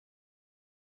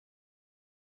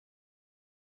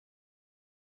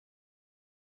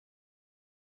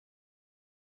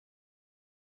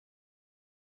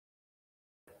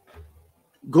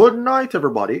Good night,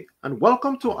 everybody, and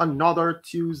welcome to another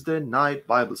Tuesday night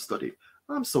Bible study.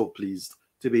 I'm so pleased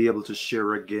to be able to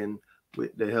share again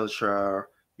with the Hellshire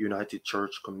United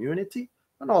Church community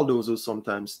and all those who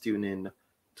sometimes tune in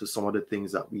to some of the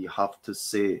things that we have to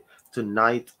say.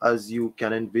 Tonight, as you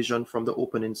can envision from the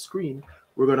opening screen,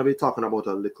 we're going to be talking about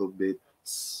a little bit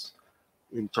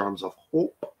in terms of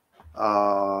hope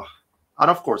uh, and,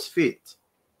 of course, faith.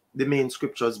 The main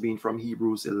scriptures being from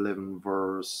Hebrews 11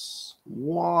 verse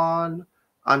 1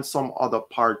 and some other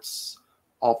parts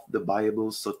of the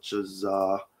Bible, such as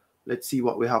let's see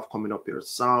what we have coming up here.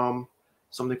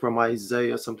 Something from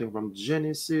Isaiah, something from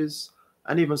Genesis,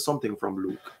 and even something from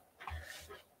Luke.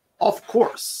 Of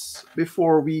course,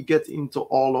 before we get into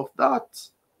all of that,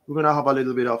 we're going to have a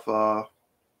little bit of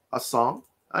a song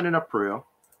and then a prayer,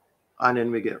 and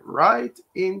then we get right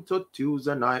into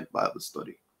Tuesday night Bible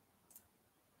study.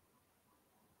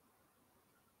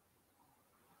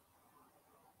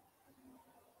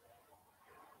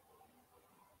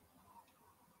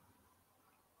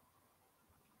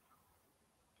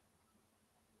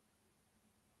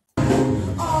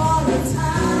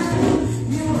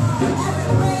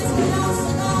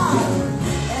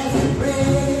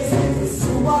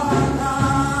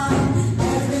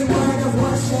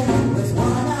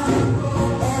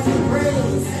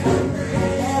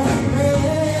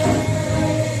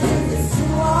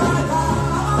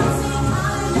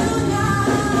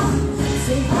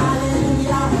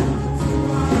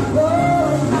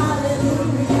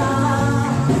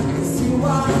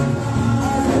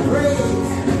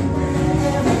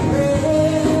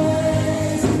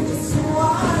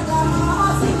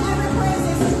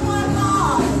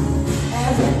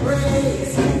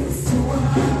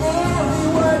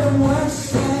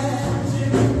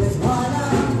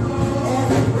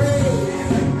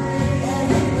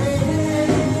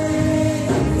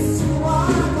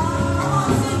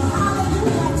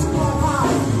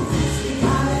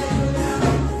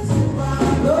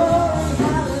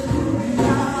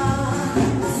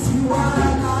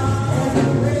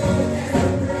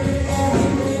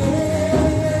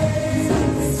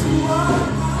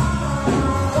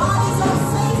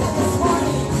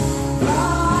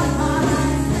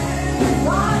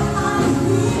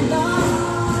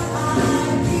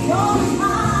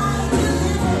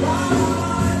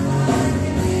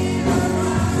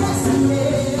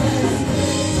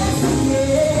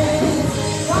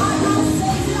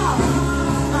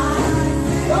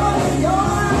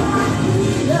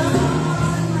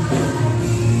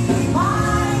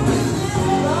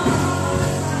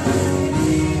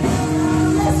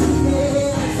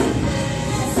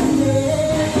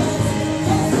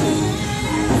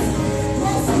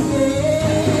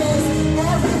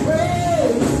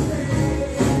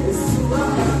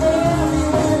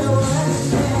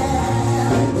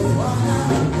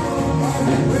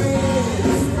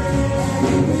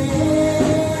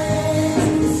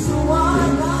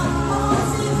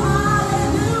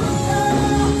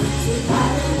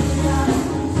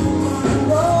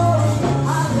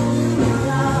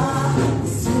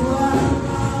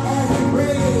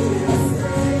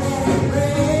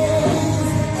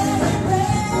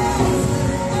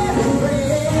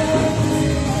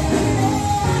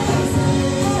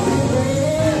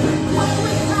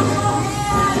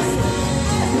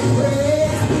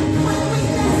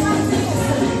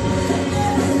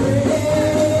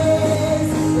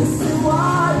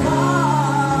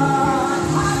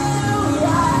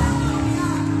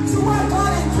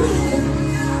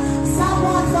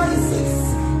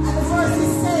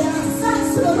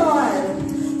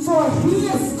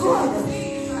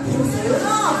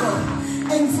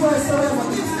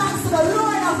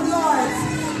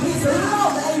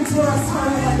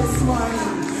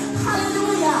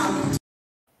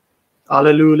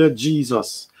 Hallelujah,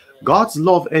 Jesus. God's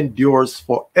love endures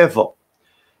forever.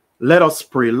 Let us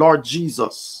pray. Lord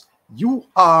Jesus, you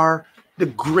are the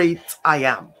great I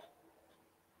am,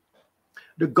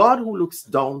 the God who looks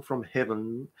down from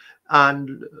heaven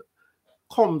and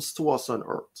comes to us on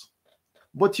earth.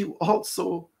 But you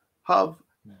also have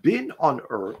been on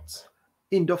earth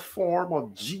in the form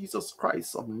of Jesus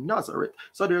Christ of Nazareth.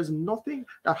 So there's nothing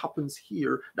that happens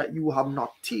here that you have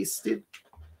not tasted,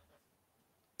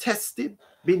 tested,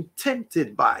 been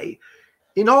tempted by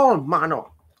in all manner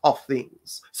of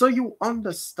things. So you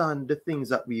understand the things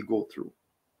that we go through.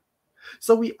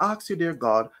 So we ask you, dear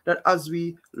God, that as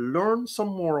we learn some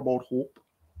more about hope,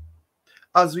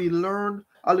 as we learn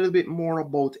a little bit more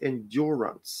about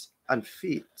endurance and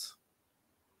faith,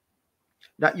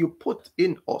 that you put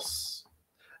in us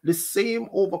the same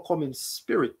overcoming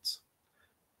spirit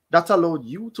that allowed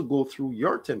you to go through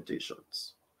your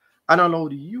temptations, and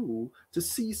allowed you to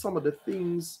see some of the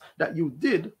things that you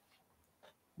did,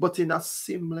 but in a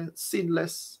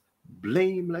sinless,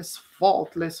 blameless,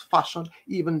 faultless fashion,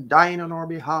 even dying on our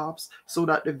behalves, so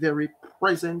that the very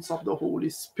presence of the Holy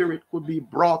Spirit could be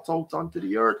brought out onto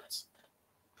the earth.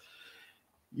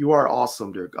 You are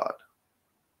awesome, dear God.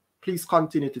 Please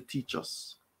continue to teach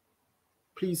us.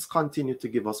 Please continue to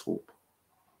give us hope.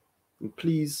 And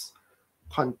please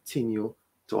continue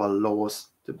to allow us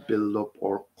to build up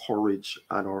our courage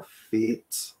and our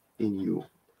faith in you.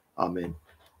 Amen.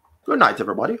 Good night,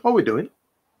 everybody. How are we doing?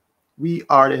 We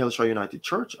are the Hellshire United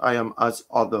Church. I am the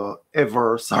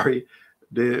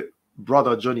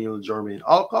brother Joniel Jermaine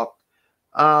Alcock,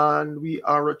 and we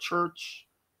are a church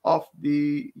of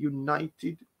the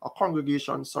a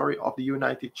congregation of the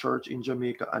United Church in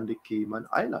Jamaica and the Cayman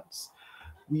Islands.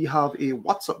 We have a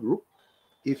WhatsApp group.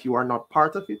 If you are not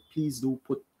part of it, please do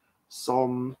put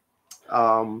some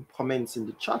comments in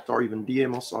the chat, or even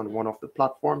DM us on one of the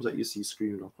platforms that you see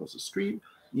screened across the screen.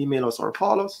 Email us or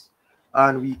call us,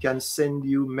 and we can send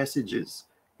you messages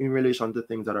in relation to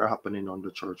things that are happening on the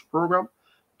church program.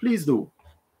 Please do.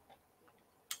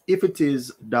 If it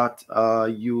is that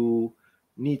you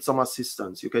need some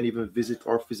assistance, you can even visit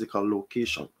our physical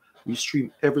location. We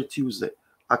stream every Tuesday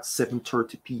at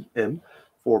 7:30 p.m.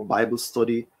 for Bible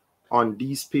study on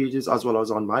these pages as well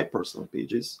as on my personal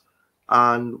pages.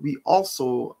 And we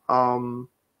also have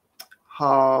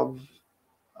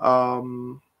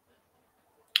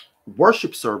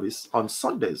worship service on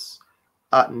Sundays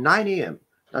at 9 a.m.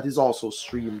 that is also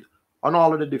streamed on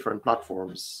all of the different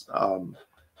platforms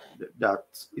that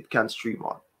it can stream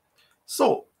on.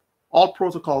 So, all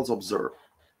protocols observed.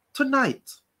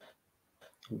 Tonight,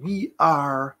 we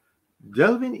are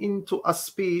delving into a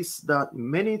space that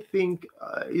many think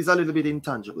is a little bit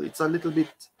intangible. It's a little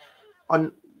bit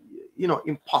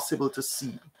impossible to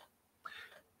see.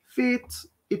 Faith,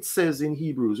 it says in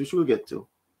Hebrews, which we'll get to,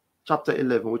 chapter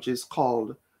 11, which is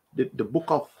called the book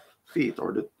of faith,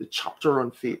 or the chapter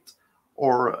on faith,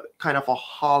 or kind of a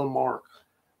hallmark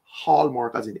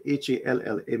as in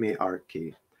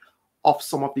HALLMARK, of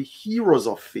some of the heroes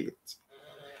of faith.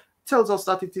 Tells us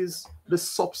that it is the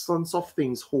substance of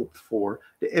things hoped for,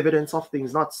 the evidence of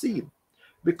things not seen.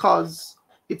 Because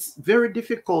it's very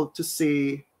difficult to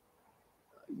say,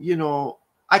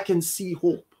 I can see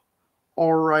hope,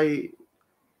 or I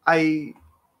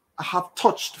have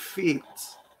touched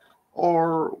faith,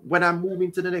 or when I'm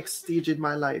moving to the next stage in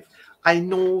my life, I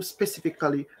know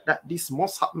specifically that this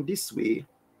must happen this way,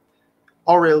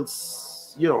 or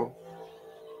else,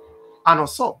 I know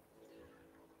so.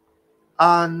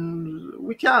 And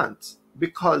we can't,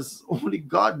 because only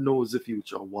God knows the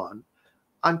future, one,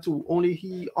 and two, only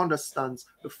He understands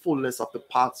the fullness of the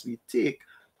paths we take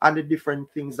and the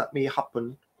different things that may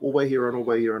happen over here and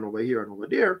over here and over here and over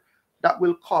there that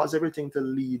will cause everything to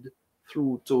lead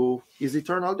through to His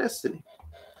eternal destiny.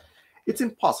 It's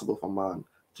impossible for man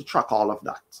to track all of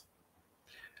that.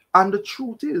 And the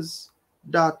truth is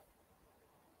that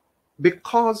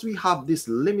because we have this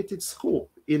limited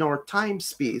scope in our time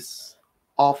space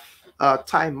of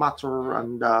time, matter,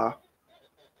 and the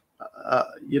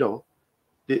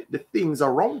things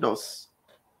around us,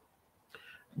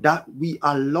 that we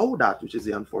allow that, which is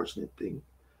the unfortunate thing,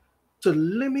 to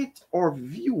limit our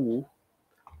view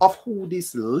of who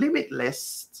this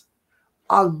limitless,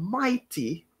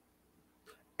 almighty,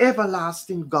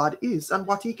 everlasting God is and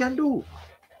what He can do.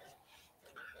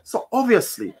 So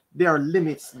obviously, there are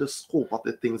limits to the scope of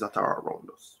the things that are around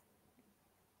us.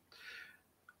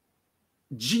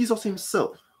 Jesus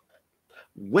Himself,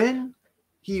 when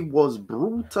He was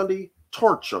brutally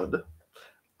tortured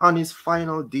on His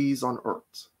final days on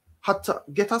earth, had to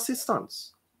get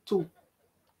assistance to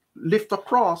lift a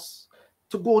cross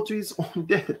to go to His own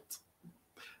death.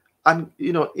 And,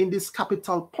 in this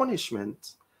capital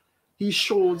punishment, He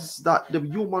shows that the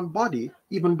human body,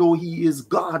 even though He is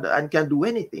God and can do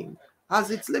anything,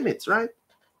 has its limits, right?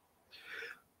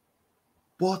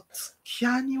 But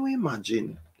can you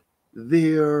imagine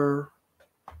their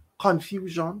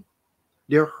confusion,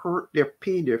 their hurt, their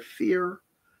pain, their fear,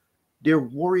 their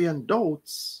worry and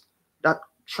doubts that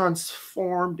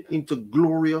transformed into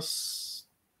glorious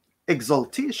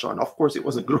exaltation? Of course, it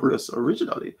wasn't glorious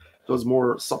originally. It was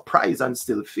more surprise and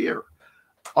still fear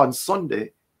on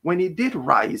Sunday, when He did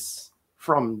rise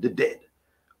from the dead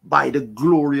by the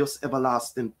glorious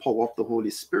everlasting power of the Holy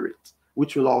Spirit,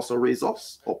 which will also raise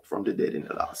us up from the dead in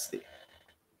the last day.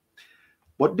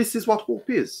 But this is what hope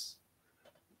is.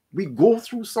 We go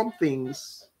through some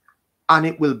things and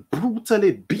it will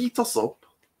brutally beat us up,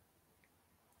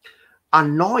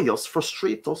 annoy us,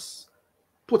 frustrate us,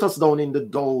 put us down in the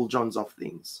doldrums of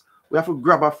things. We have to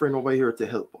grab a friend over here to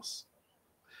help us.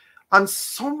 And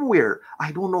somewhere,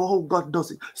 I don't know how God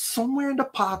does it, somewhere in the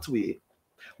pathway,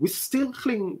 we still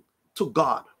cling to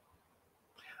God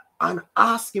and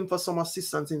ask him for some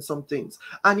assistance in some things.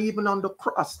 And even on the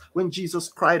cross, when Jesus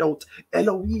cried out,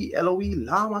 Eloi, Eloi,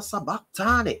 lama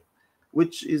sabachthani,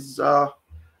 which is an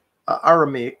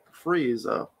Aramaic phrase,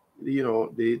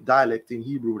 the dialect in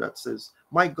Hebrew that says,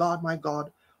 my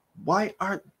God, why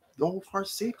art thou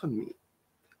forsaken me?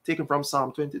 Taken from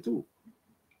Psalm 22.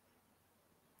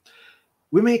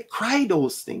 We may cry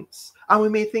those things, and we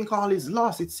may think all is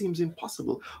lost. It seems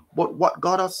impossible. But what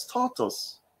God has taught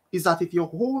us is that if you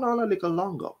hold on a little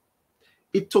longer,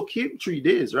 it took him 3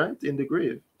 days, right, in the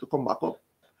grave to come back up.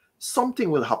 Something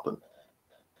will happen.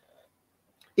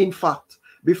 In fact,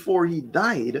 before he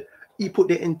died, he put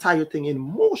the entire thing in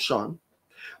motion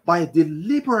by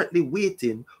deliberately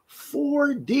waiting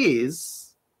 4 days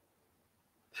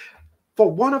for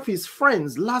one of his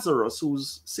friends, Lazarus,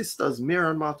 whose sisters Mary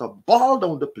and Martha bawled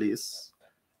down the place,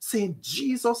 saying,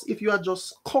 Jesus, if you had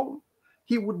just come,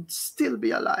 he would still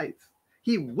be alive.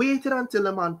 He waited until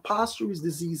the man passed through his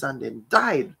disease and then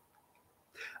died.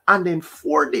 And then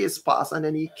 4 days passed, and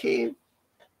then he came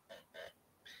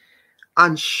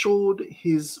and showed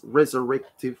his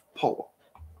resurrective power.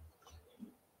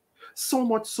 So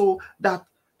much so that,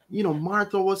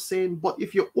 Martha was saying, but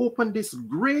if you open this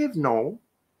grave now,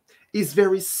 his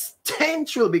very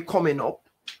stench will be coming up.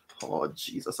 Oh,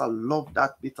 Jesus, I love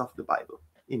that bit of the Bible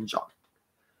in John.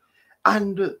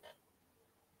 And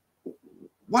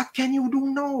what can you do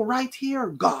now, right here,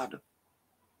 God?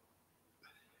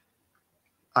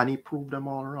 And he proved them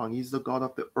all wrong. He's the God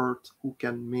of the earth who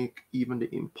can make even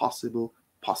the impossible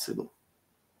possible.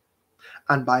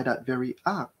 And by that very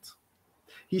act,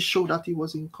 he showed that he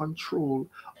was in control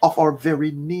of our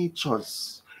very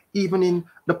natures. Even in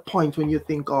the point when you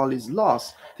think all is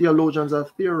lost, theologians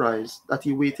have theorized that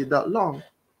he waited that long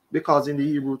because in the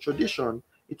Hebrew tradition,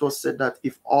 it was said that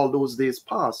if all those days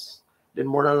pass, then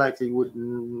more than likely he would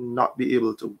not be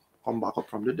able to come back up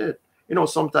from the dead.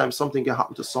 Sometimes something can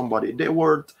happen to somebody. They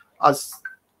weren't as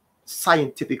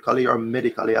scientifically or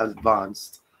medically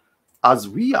advanced as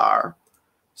we are.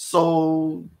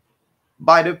 So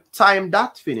by the time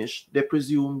that finished, they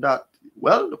presumed that,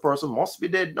 well, the person must be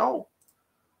dead now.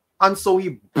 And so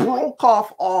he broke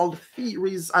off all the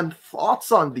theories and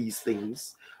thoughts on these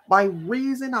things by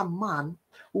raising a man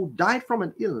who died from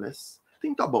an illness.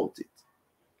 Think about it.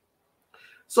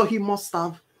 So he must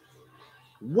have,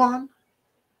 one,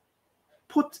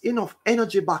 put enough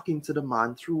energy back into the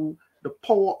man through the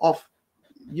power of,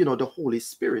 the Holy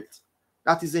Spirit,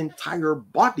 that his entire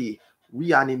body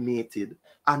reanimated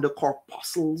and the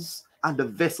corpuscles and the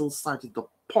vessels started to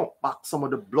pump back some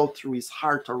of the blood through his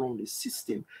heart around his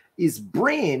system. His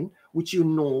brain, which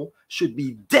should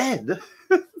be dead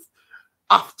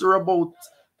after about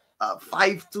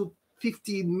 5 to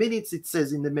 15 minutes, it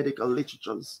says in the medical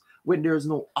literatures, when there's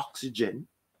no oxygen,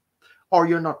 or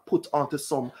you're not put onto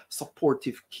some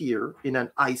supportive care in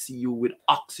an ICU with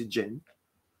oxygen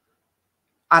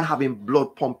and having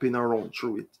blood pumping around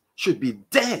through it, should be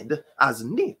dead as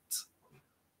nit.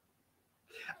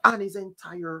 And his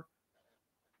entire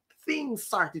thing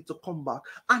started to come back.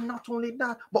 And not only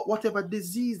that, but whatever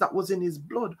disease that was in his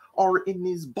blood or in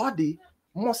his body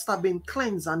must have been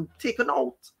cleansed and taken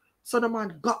out. So the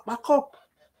man got back up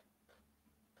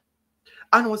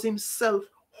and was himself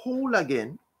whole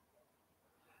again.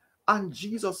 And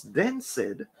Jesus then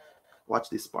said, watch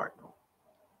this part now,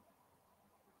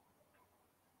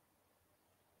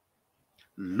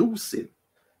 loose him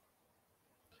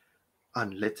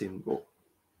and let him go.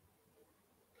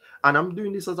 And I'm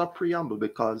doing this as a preamble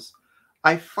because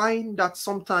I find that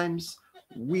sometimes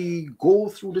we go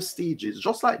through the stages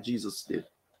just like Jesus did.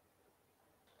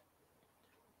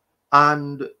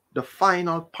 And the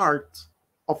final part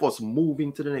of us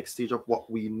moving to the next stage of what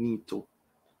we need to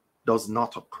does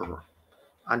not occur.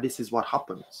 And this is what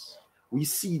happens. We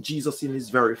see Jesus in his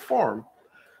very form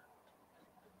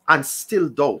and still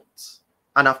doubt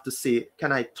and have to say,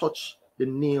 can I touch the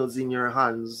nails in your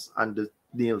hands and the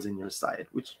nails in your side?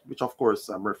 Which of course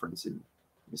I'm referencing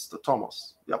Mr.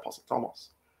 Thomas, the Apostle Thomas.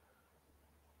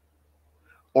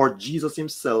 Or Jesus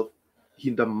himself,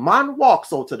 the man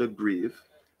walks out of the grave,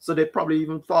 so they probably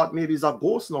even thought maybe he's a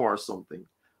ghost now or something.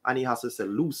 And he has to say,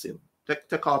 loose him.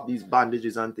 Take off these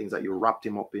bandages and things that you wrapped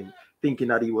him up in, thinking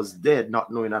that he was dead,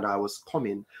 not knowing that I was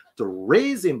coming to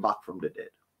raise him back from the dead.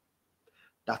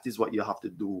 That is what you have to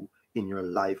do in your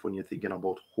life when you're thinking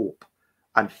about hope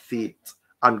and faith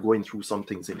and going through some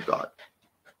things in God.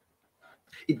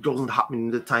 It doesn't happen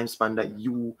in the time span that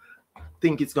you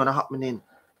think it's going to happen in.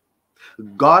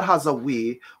 God has a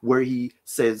way where he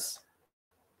says,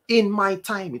 in my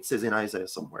time, it says in Isaiah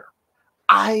somewhere,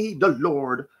 I, the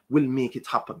Lord, will make it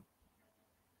happen.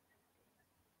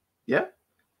 Yeah?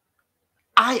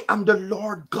 I am the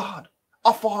Lord God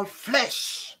of all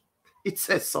flesh. It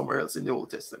says somewhere else in the Old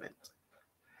Testament.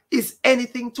 Is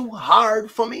anything too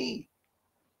hard for me?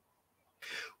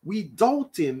 We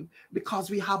doubt him because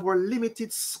we have our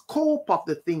limited scope of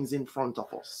the things in front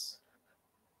of us.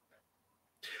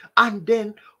 And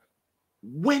then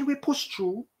when we push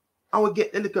through and we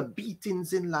get the little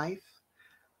beatings in life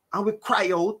and we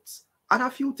cry out and a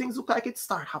few things look like it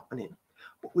start happening,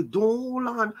 but we don't hold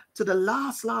on to the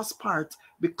last part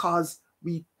because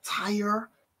we tire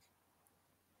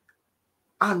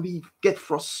and we get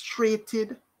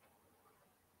frustrated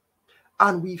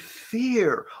and we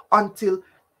fear until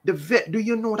do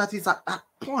you know that is at that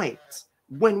point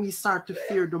when we start to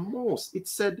fear the most? It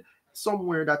said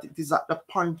somewhere that it is at the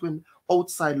point when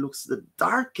outside looks the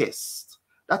darkest,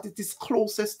 that it is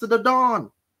closest to the dawn.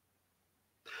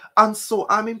 And so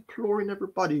I'm imploring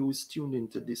everybody who is tuned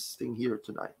into this thing here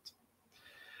tonight.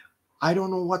 I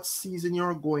don't know what season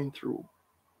you're going through,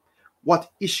 what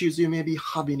issues you may be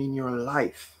having in your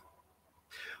life,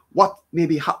 what may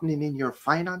be happening in your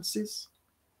finances,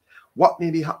 what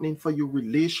may be happening for you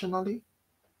relationally,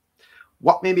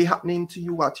 what may be happening to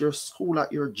you at your school,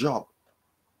 at your job.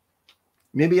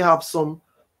 Maybe you have some,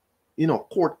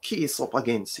 court case up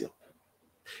against you.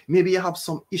 Maybe you have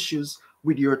some issues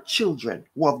with your children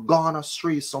who have gone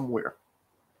astray somewhere.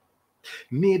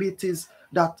 Maybe it is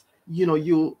that,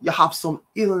 you have some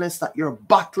illness that you're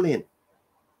battling,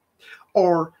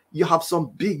 or you have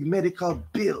some big medical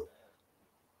bill,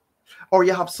 or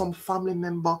you have some family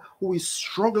member who is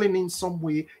struggling in some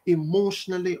way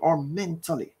emotionally or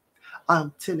mentally.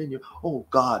 I'm telling you, oh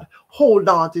God, hold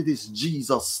on to this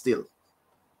Jesus still.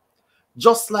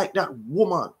 Just like that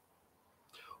woman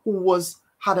who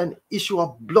had an issue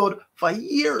of blood for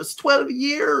years, 12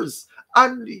 years.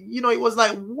 And, it was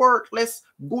like worthless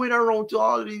going around to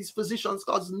all these physicians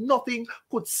because nothing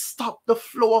could stop the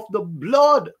flow of the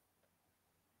blood.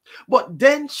 But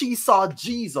then she saw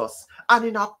Jesus, and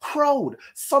in a crowd,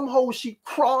 somehow she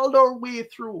crawled her way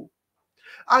through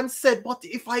and said, but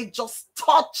if I just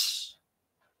touch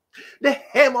the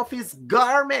hem of his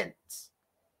garment,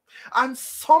 and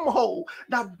somehow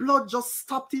that blood just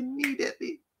stopped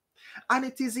immediately. And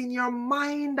it is in your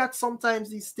mind that sometimes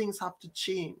these things have to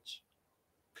change.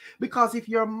 Because if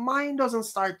your mind doesn't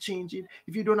start changing,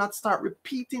 if you do not start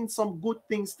repeating some good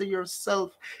things to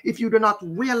yourself, if you do not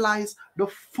realize the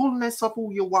fullness of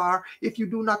who you are, if you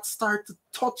do not start to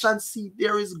touch and see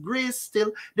there is grace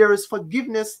still, there is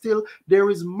forgiveness still,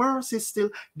 there is mercy still,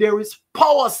 there is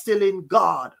power still in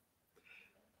God,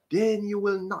 then you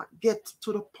will not get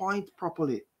to the point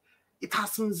properly. It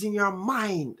happens in your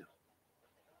mind.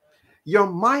 Your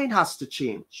mind has to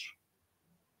change.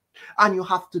 And you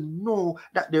have to know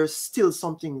that there's still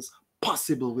some things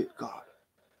possible with God.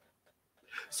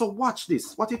 So watch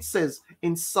this, what it says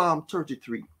in Psalm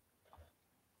 33.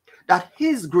 That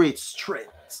his great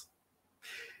strength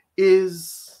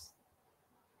is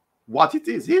what it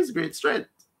is, his great strength.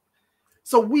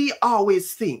 So we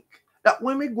always think that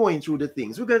when we're going through the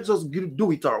things, we're going to just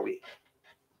do it our way.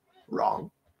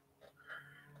 Wrong.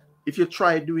 If you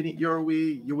try doing it your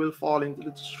way, you will fall into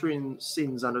the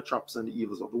sins and the traps and the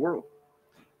evils of the world.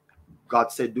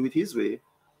 God said do it his way,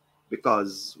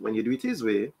 because when you do it his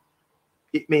way,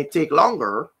 it may take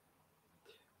longer,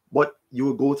 but you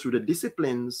will go through the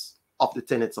disciplines of the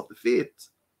tenets of the faith,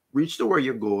 reach to where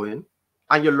you're going,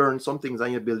 and you learn some things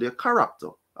and you build your character.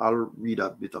 I'll read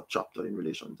a bit of chapter in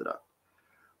relation to that.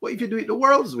 But if you do it the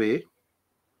world's way,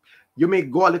 you may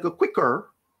go a little quicker,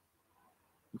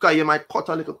 because you might cut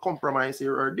a little compromise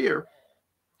here or there.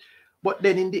 But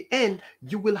then in the end,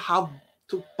 you will have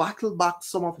to battle back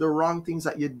some of the wrong things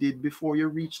that you did before you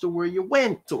reach to where you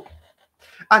went to.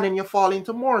 And then you fall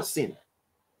into more sin.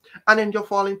 And then you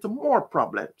fall into more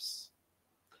problems.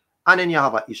 And then you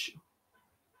have an issue.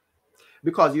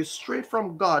 Because you strayed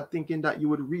from God thinking that you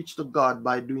would reach to God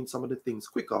by doing some of the things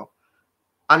quicker.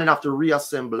 And then have to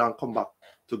reassemble and come back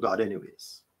to God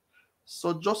anyways.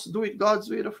 So just do it God's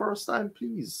way the first time,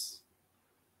 please.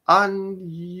 And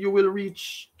you will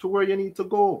reach to where you need to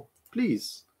go.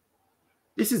 Please.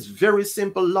 This is very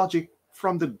simple logic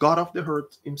from the God of the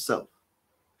earth himself.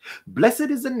 Blessed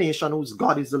is the nation whose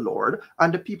God is the Lord,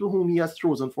 and the people whom he has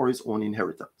chosen for his own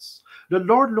inheritance. The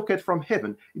Lord looketh from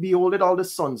heaven, he beholdeth all the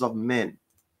sons of men.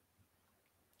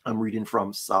 I'm reading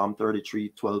from Psalm 33,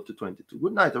 12 to 22.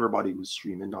 Good night, everybody who's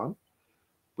streaming on.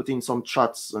 Put in some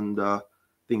chats and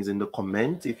things in the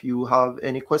comment. If you have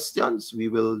any questions, we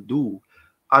will do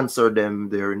answer them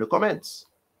there in the comments.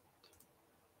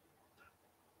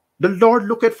 The Lord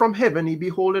looketh from heaven, he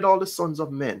beholdeth all the sons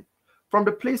of men. From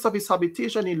the place of his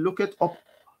habitation, he looketh up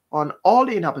on all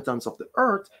the inhabitants of the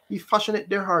earth. He fashioneth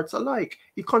their hearts alike.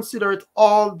 He considereth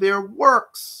all their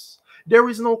works. There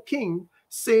is no king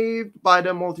saved by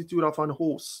the multitude of an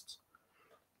host.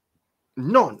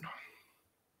 None.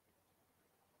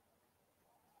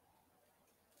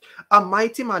 A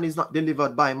mighty man is not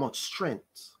delivered by much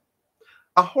strength.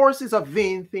 A horse is a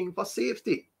vain thing for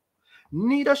safety.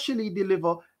 Neither shall he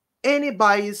deliver any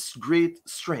by his great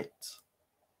strength.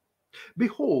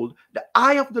 Behold, the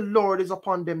eye of the Lord is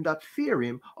upon them that fear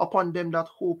him, upon them that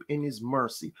hope in his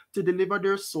mercy, to deliver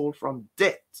their soul from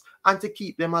death, and to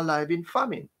keep them alive in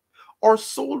famine. Our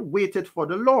soul waited for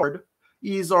the Lord.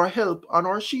 He is our help and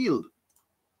our shield.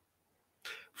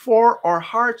 For our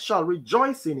heart shall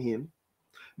rejoice in him,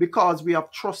 because we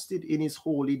have trusted in his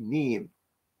holy name.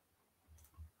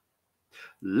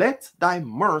 Let thy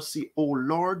mercy, O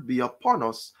Lord, be upon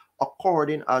us,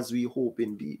 according as we hope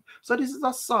in thee. So this is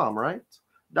a psalm, right?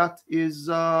 That is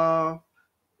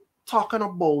talking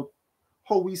about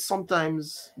how we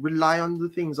sometimes rely on the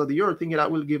things of the earth, thinking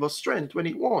that will give us strength when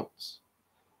it won't.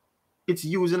 It's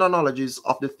using analogies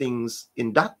of the things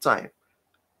in that time.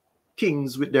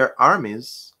 Kings with their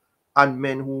armies and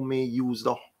men who may use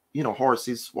the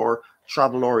horses for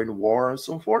travel or in war and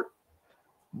so forth.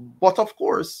 But of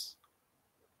course,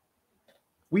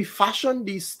 we fashion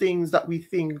these things that we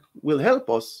think will help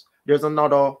us. There's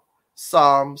another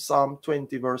Psalm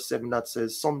 20 verse 7 that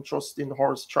says, some trust in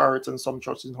horse chariots and some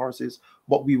trust in horses,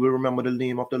 but we will remember the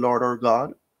name of the Lord our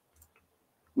God.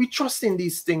 We trust in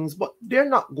these things, but they're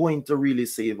not going to really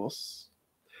save us.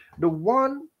 The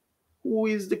one who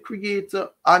is the creator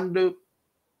and the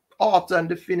author and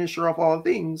the finisher of all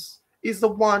things is the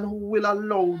one who will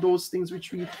allow those things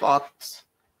which we thought,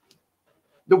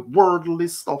 the worldly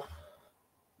stuff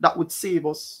that would save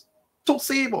us, to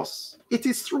save us. It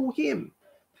is through him.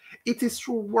 It is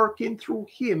through working through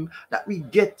him that we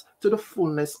get to the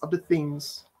fullness of the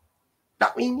things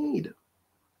that we need.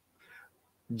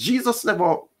 Jesus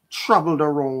never traveled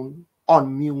around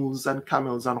on mules and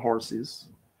camels and horses.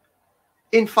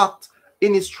 In fact,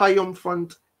 in his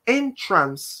triumphant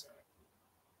entrance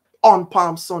on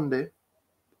Palm Sunday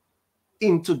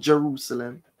into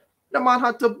Jerusalem, the man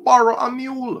had to borrow a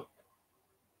mule.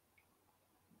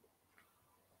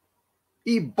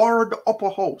 He borrowed the upper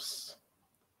house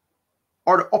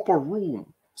or the upper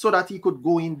room so that he could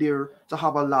go in there to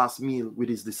have a last meal with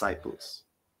his disciples.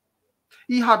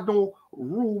 He had no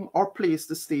room or place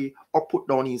to stay or put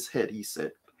down his head, he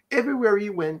said. Everywhere he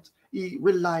went, he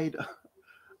relied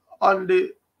on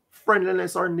the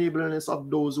friendliness or neighborliness of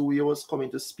those who he was coming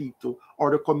to speak to,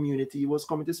 or the community he was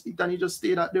coming to speak to, and he just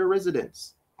stayed at their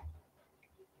residence.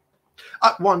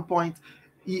 At one point,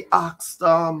 he asked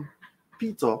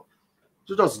Peter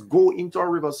to just go into a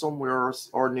river somewhere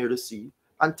or near the sea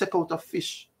and take out a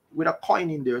fish with a coin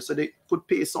in there so they could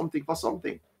pay something for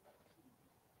something.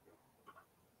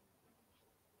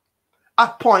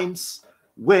 At points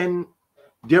when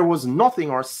there was nothing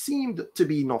or seemed to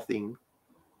be nothing,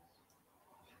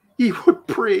 he would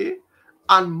pray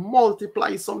and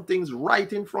multiply some things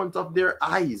right in front of their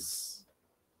eyes.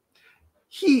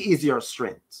 He is your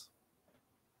strength.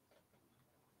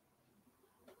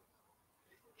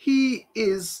 He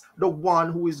is the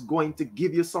one who is going to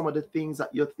give you some of the things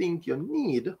that you think you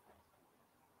need.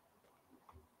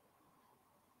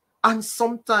 And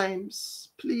sometimes,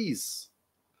 please,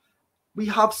 we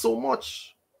have so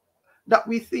much that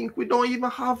we think we don't even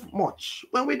have much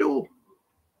when we do.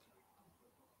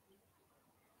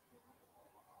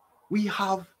 We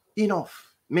have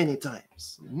enough many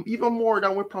times, even more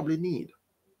than we probably need.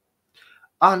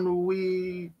 And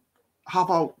we have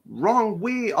a wrong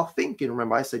way of thinking.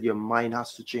 Remember, I said your mind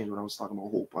has to change when I was talking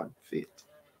about hope and faith.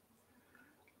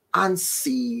 And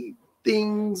see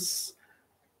things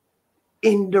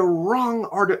in the wrong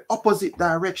or the opposite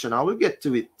direction. I will get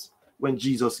to it when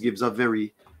Jesus gives a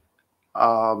very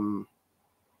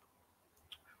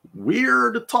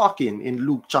weird talking in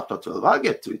Luke chapter 12. I'll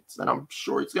get to it, and I'm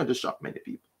sure it's going to shock many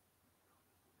people.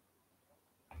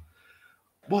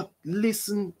 But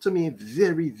listen to me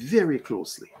very, very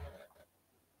closely.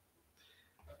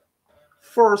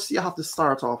 First, you have to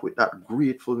start off with that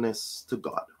gratefulness to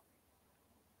God.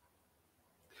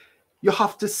 You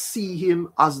have to see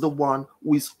him as the one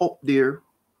who is up there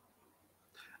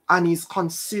and he's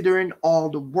considering all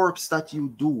the works that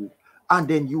you do, and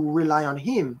then you rely on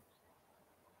him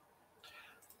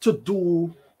to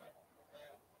do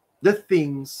the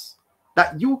things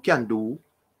that you can do,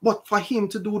 but for him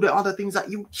to do the other things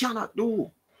that you cannot do.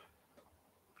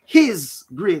 his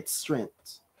great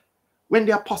strength. When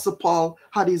the Apostle Paul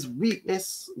had his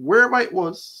weakness, wherever it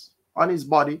was on his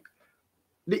body,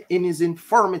 in his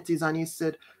infirmities, and he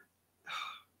said,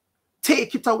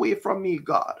 take it away from me,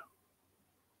 God.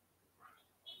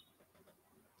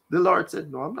 The Lord said,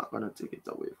 no, I'm not going to take it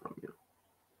away from you.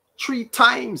 3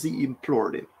 times he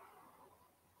implored him.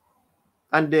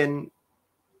 And then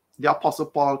the Apostle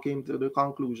Paul came to the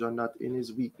conclusion that in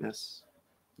his weakness,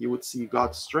 he would see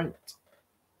God's strength.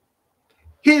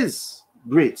 His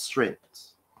great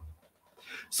strength.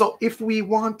 So if we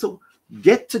want to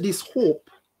get to this hope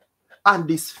and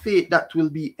this faith that will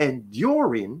be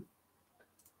enduring,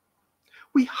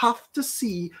 we have to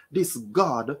see this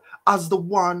God as the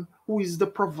one who is the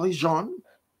provision,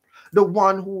 the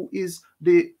one who is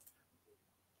the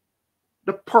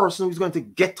person who is going to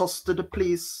get us to the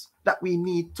place that we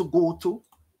need to go to,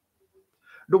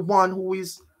 the one who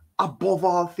is above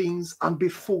all things and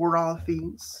before all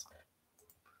things,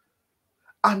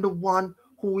 and the one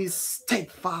who is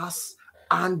steadfast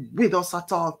and with us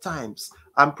at all times.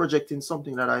 I'm projecting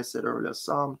something that I said earlier,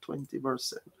 Psalm 20 verse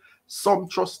 7. Some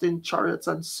trust in chariots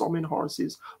and some in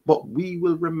horses, but we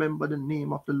will remember the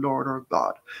name of the Lord our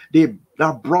God. They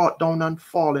are brought down and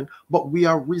fallen, but we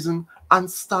are risen and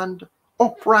stand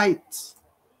upright.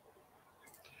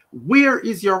 Where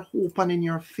is your hope and in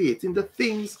your faith? In the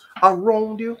things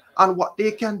around you and what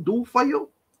they can do for you?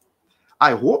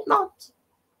 I hope not,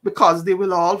 because they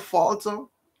will all falter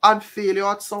and fail you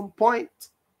at some point.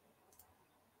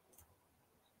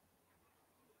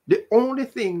 The only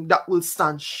thing that will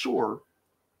stand sure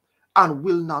and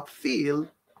will not fail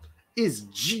is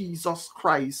Jesus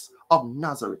Christ of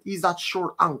Nazareth. He's that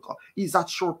sure anchor. He's that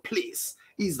sure place.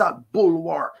 He's that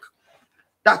bulwark,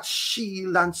 that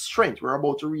shield and strength. We're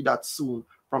about to read that soon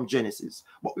from Genesis.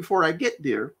 But before I get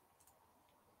there,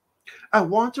 I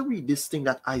want to read this thing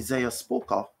that Isaiah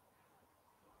spoke of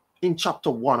in chapter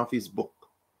 1 of his book.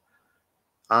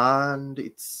 And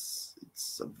it's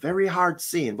a very hard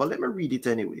saying, but let me read it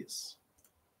anyways.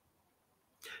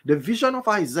 The vision of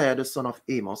Isaiah, the son of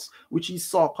Amos, which he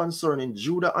saw concerning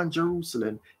Judah and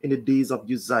Jerusalem in the days of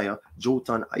Uzziah,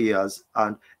 Jotham, Ahaz,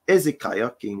 and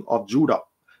Hezekiah, king of Judah.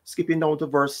 Skipping down to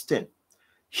verse 10.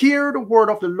 Hear the word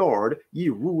of the Lord, ye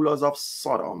rulers of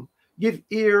Sodom. Give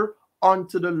ear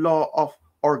unto the law of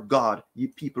our God, ye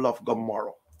people of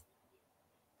Gomorrah.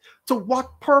 To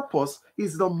what purpose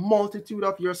is the multitude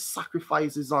of your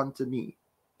sacrifices unto me,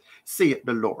 saith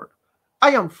the Lord? I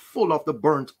am full of the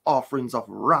burnt offerings of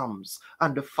rams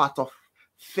and the fat of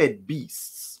fed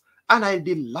beasts, and I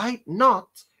delight not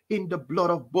in the blood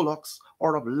of bullocks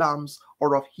or of lambs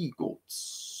or of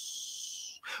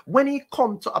he-goats. When he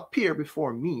come to appear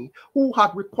before me, who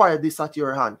had required this at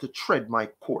your hand to tread my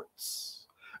courts?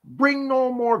 Bring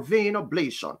no more vain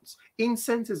oblations.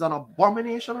 Incense is an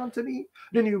abomination unto me.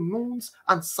 The new moons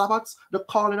and Sabbaths, the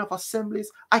calling of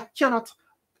assemblies, I cannot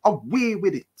away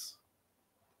with it.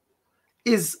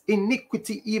 Is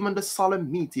iniquity even the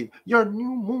solemn meeting? Your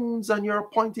new moons and your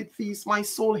appointed feasts, my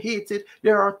soul hated. They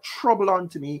are trouble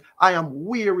unto me. I am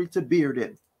weary to bear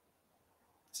them.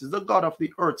 This is the God of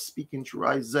the earth speaking through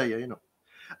Isaiah,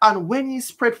 And when ye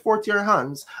spread forth your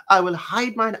hands, I will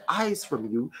hide mine eyes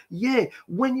from you. Yea,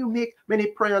 when you make many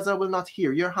prayers, I will not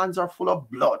hear. Your hands are full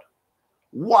of blood.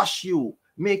 Wash you,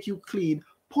 make you clean.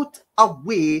 Put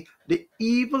away the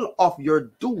evil of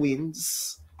your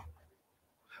doings.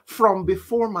 From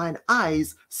before mine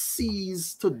eyes,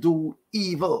 cease to do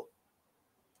evil.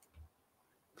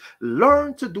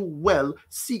 Learn to do well,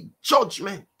 seek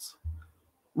judgment.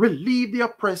 Relieve the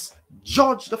oppressed,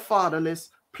 judge the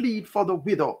fatherless, plead for the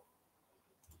widow.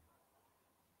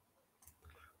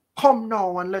 Come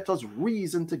now and let us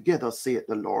reason together, saith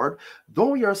the Lord.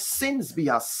 Though your sins be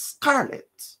as scarlet,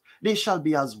 they shall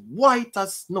be as white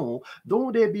as snow.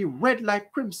 Though they be red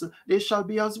like crimson, they shall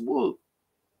be as wool.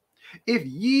 If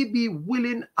ye be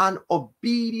willing and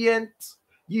obedient,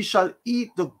 ye shall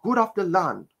eat the good of the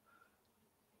land.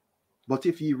 But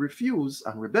if ye refuse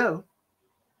and rebel,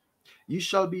 ye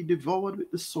shall be devoured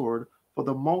with the sword, for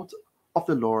the mouth of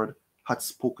the Lord had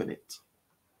spoken it.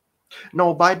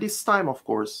 Now, by this time, of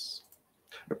course,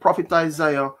 the prophet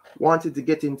Isaiah wanted to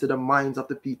get into the minds of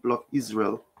the people of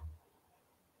Israel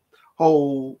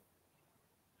how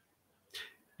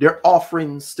their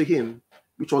offerings to him,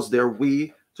 which was their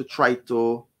way to try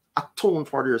to atone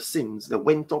for their sins, they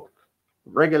went up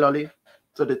regularly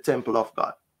to the temple of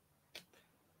God,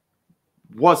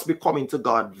 was becoming to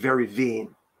God very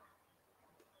vain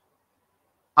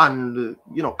and,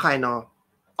 kind of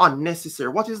unnecessary.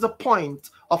 What is the point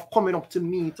of coming up to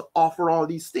me to offer all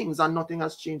these things and nothing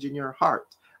has changed in your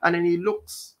heart? And then he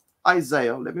looks,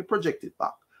 Isaiah, let me project it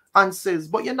back. and says,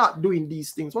 but you're not doing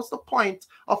these things. What's the point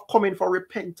of coming for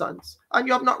repentance and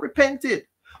you have not repented?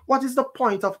 What is the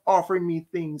point of offering me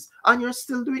things and you're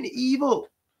still doing evil?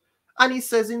 And he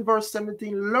says in verse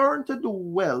 17, learn to do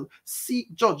well,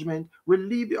 seek judgment,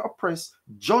 relieve the oppressed,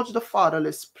 judge the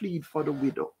fatherless, plead for the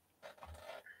widow.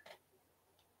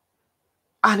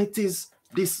 And it is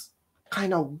this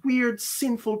kind of weird,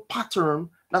 sinful pattern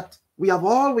that we have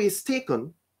always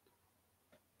taken.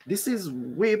 This is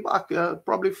way back,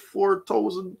 probably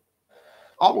 4,000,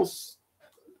 almost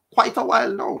quite a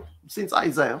while now, since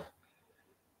Isaiah.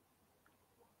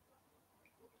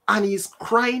 And he's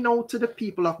crying out to the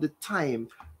people of the time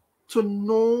to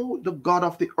know the God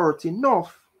of the earth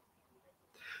enough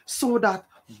so that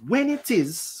when it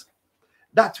is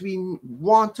that we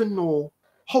want to know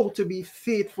how to be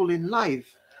faithful in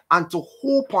life and to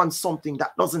hope on something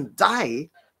that doesn't die,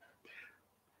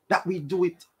 that we do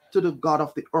it to the God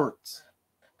of the earth.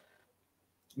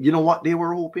 You know what they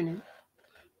were hoping in?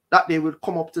 That they would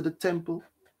come up to the temple,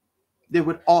 they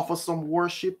would offer some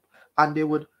worship, and they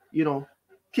would,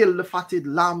 kill the fatted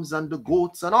lambs and the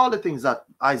goats and all the things that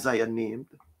Isaiah named.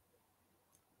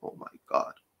 Oh my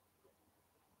God.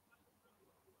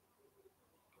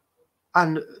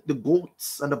 And the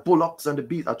goats and the bullocks and the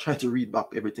beasts, I tried to read back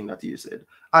everything that he said,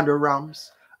 and the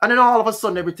rams. And then all of a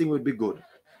sudden everything would be good.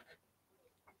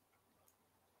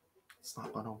 It's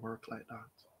not going to work like that.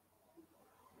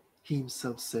 He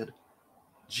himself said,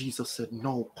 Jesus said,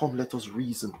 no, come let us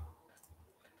reason.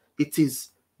 It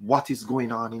is what is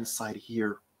going on inside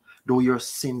here. Though your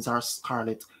sins are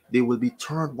scarlet, they will be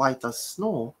turned white as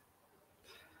snow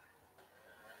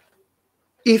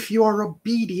if you are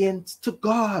obedient to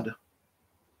God.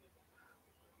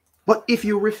 But if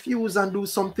you refuse and do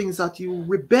some things that you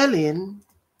rebel in,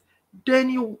 then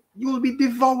you'll be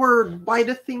devoured by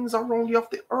the things around you of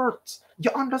the earth.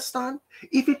 You understand?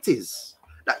 If it is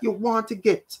that you want to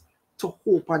get to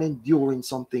hope and enduring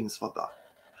some things for God,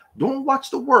 don't watch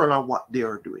the world and what they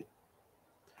are doing.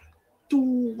 Do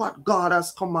what God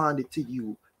has commanded to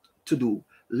you to do.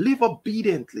 Live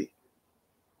obediently.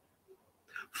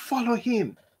 Follow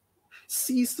him.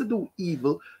 Cease to do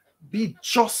evil. Be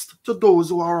just to those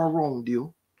who are around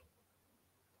you.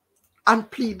 And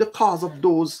plead the cause of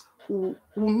those who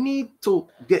need to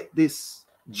get this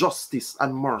justice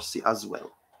and mercy as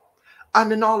well.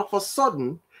 And then all of a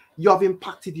sudden, you have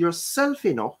impacted yourself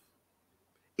enough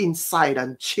inside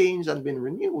and changed and been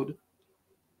renewed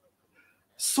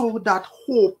so that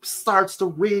hope starts to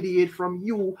radiate from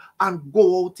you and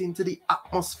go out into the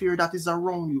atmosphere that is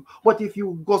around you. But if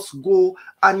you just go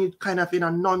and you kind of in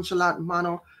a nonchalant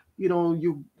manner,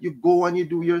 you go and you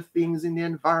do your things in the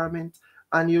environment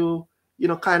and you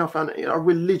kind of a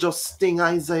religious thing,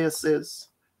 Isaiah says,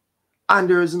 and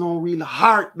there is no real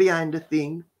heart behind the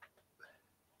thing,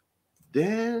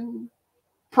 then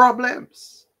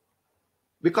problems,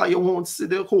 because you won't see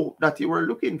the hope that you were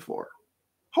looking for.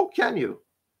 How can you?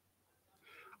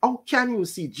 How can you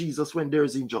see Jesus when there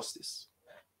is injustice?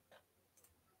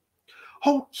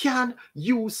 How can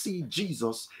you see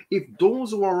Jesus if those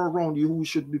who are around you who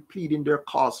should be pleading their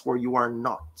cause for you are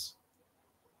not?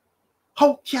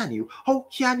 How can you? How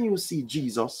can you see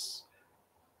Jesus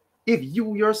if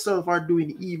you yourself are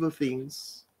doing evil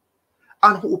things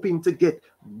and hoping to get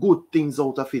good things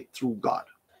out of it through God?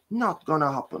 Not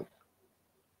gonna happen.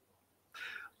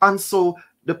 And so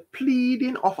the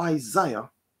pleading of Isaiah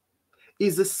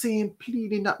is the same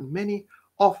pleading that many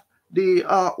of the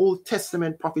Old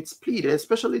Testament prophets pleaded,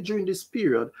 especially during this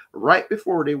period, right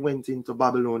before they went into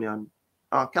Babylonian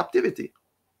captivity.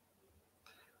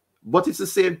 But it's the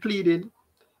same pleading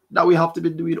that we have to be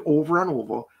doing over and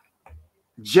over,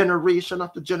 generation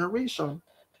after generation,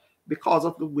 because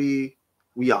of the way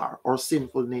we are, our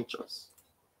sinful natures.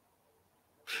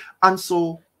 And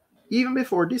so, even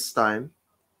before this time,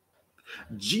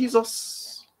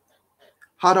 Jesus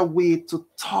had a way to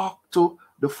talk to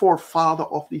the forefather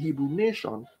of the Hebrew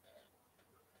nation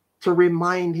to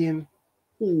remind him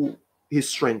who his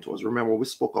strength was. Remember, we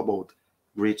spoke about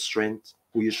great strength,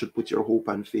 who you should put your hope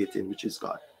and faith in, which is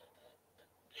God.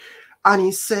 And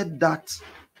he said that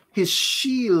his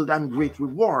shield and great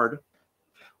reward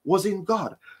was in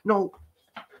God. Now,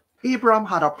 Abraham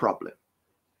had a problem.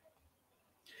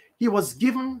 He was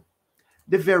given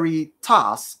the very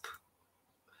task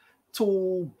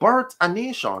to birth a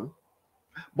nation,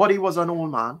 but he was an old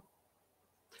man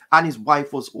and his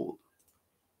wife was old.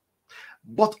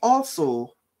 But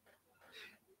also,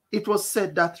 it was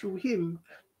said that through him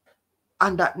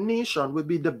and that nation would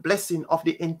be the blessing of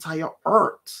the entire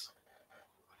earth.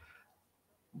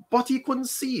 But he couldn't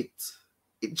see it.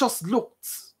 It just looked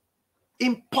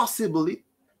impossible.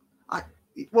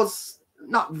 It was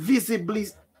not visibly,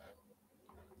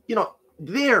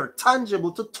 there,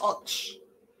 tangible to touch.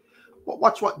 But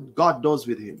watch what God does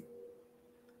with him.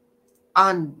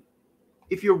 And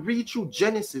if you read through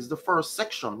Genesis, the first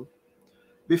section,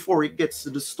 before it gets to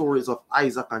the stories of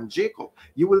Isaac and Jacob,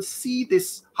 you will see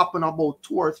this happen about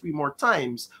 2 or 3 more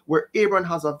times, where Abraham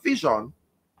has a vision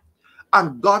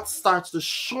and God starts to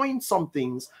show him some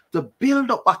things to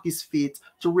build up back his faith,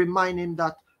 to remind him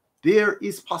that there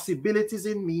is possibilities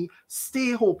in me.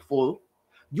 Stay hopeful.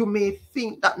 You may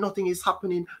think that nothing is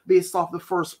happening based off the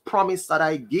first promise that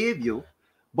I gave you,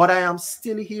 but I am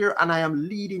still here and I am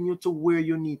leading you to where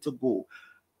you need to go.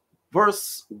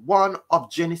 Verse 1 of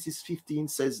Genesis 15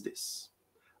 says this: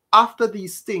 after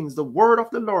these things, the word of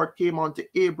the Lord came unto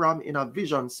Abram in a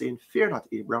vision, saying, fear not,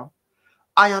 Abram.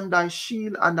 I am thy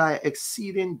shield and thy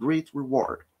exceeding great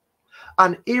reward.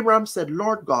 And Abram said,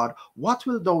 Lord God, what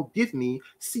wilt thou give me,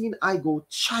 seeing I go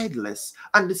childless,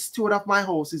 and the steward of my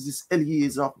house is this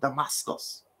Eliezer of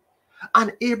Damascus?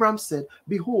 And Abram said,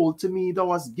 behold, to me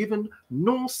thou hast given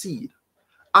no seed,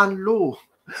 and lo,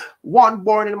 one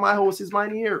born in my house is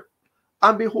mine heir.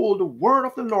 And behold, the word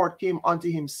of the Lord came unto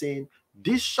him, saying,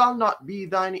 this shall not be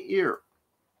thine heir.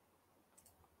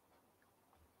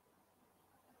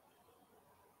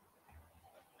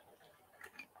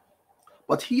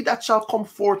 But he that shall come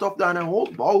forth of thine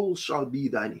own bowels shall be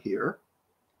thine heir.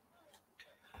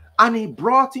 And he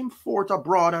brought him forth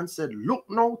abroad and said, look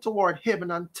now toward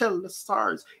heaven and tell the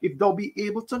stars, if thou be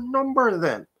able to number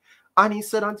them. And he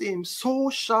said unto him, so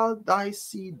shall thy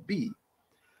seed be.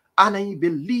 And he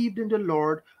believed in the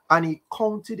Lord, and he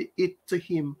counted it to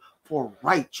him for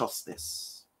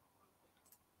righteousness.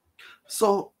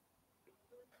 So,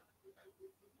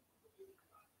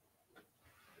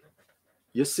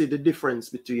 you see the difference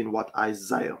between what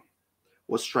Isaiah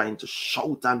was trying to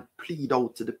shout and plead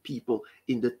out to the people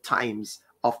in the times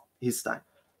of his time,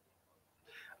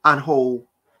 and how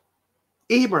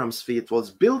Abraham's faith was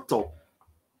built up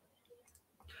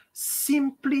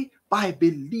simply by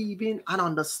believing and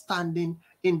understanding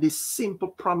in this simple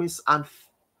promise and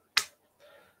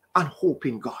hope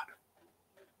in God.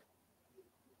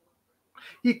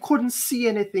 He couldn't see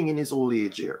anything in his old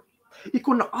age here. He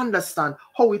couldn't understand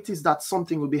how it is that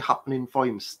something will be happening for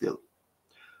him still.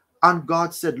 And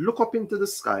God said, look up into the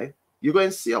sky. You're going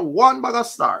to see one bag of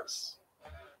stars.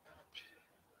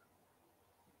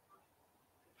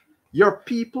 Your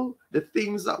people, the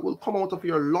things that will come out of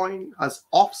your loin as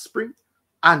offspring,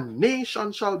 and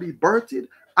nation shall be birthed.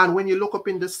 And when you look up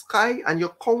in the sky and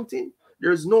you're counting,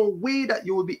 there's no way that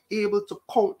you will be able to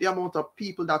count the amount of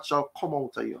people that shall come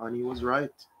out of you. And he was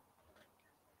right.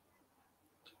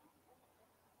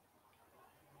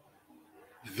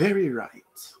 Very right.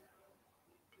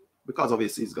 Because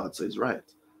obviously God says right.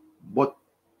 But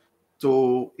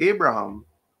to Abraham,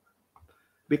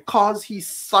 because he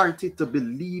started to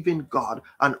believe in God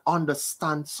and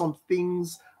understand some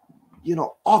things,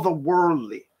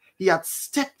 otherworldly, he had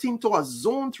stepped into a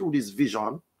zone through this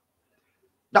vision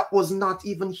that was not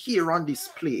even here on this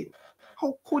plane.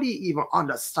 How could he even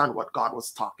understand what God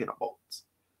was talking about?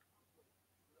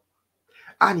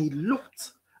 And he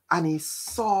looked and he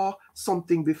saw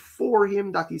something before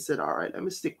him that he said, all right, let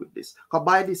me stick with this. Because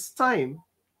by this time,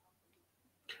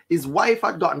 his wife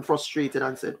had gotten frustrated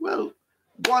and said, well,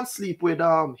 go and sleep with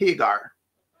Hagar,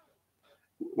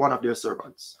 one of their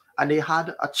servants. And they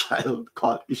had a child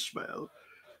called Ishmael,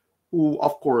 who,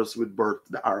 of course, would birth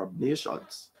the Arab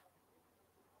nations.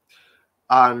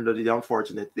 And the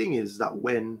unfortunate thing is that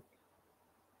when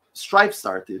strife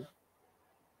started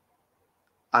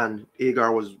and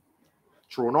Hagar was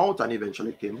thrown out and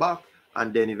eventually came back,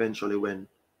 and then eventually when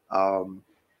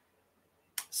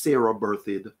Sarah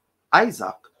birthed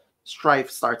Isaac,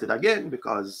 strife started again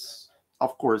because,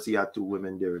 of course, he had 2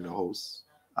 women there in the house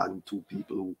and 2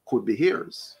 people who could be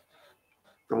heirs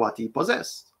to what he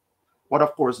possessed. But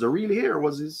of course, the real heir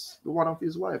was the one of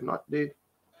his wife, not the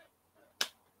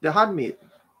handmaid.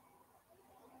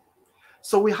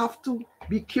 So we have to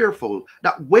be careful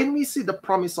that when we see the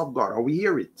promise of God or we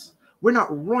hear it, we're not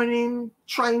running,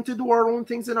 trying to do our own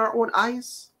things in our own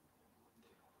eyes.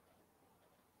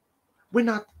 We're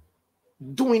not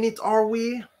doing it our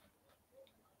way.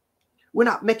 We're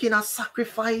not making a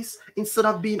sacrifice instead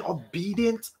of being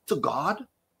obedient to God.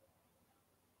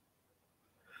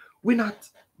 We're not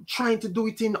trying to do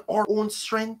it in our own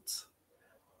strength.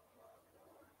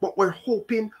 But we're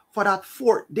hoping for that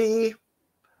 4th day,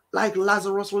 like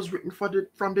Lazarus was risen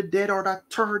from the dead, or that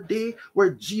 3rd day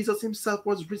where Jesus himself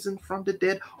was risen from the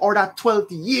dead, or that 12th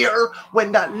year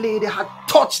when that lady had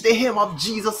touched the hem of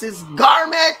Jesus's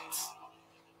garment.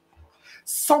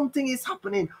 something is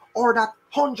happening, or that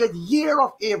 100 year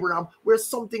of Abraham where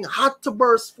something had to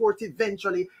burst forth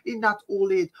eventually in that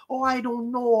old age. Oh, I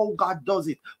don't know how God does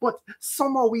it, but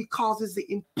somehow he causes the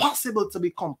impossible to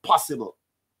become possible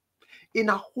in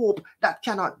a hope that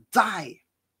cannot die.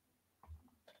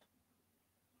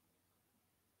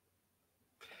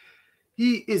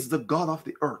 He is the God of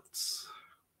the earth.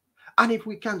 And if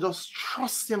we can just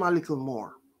trust him a little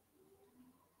more,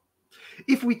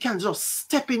 if we can just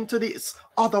step into this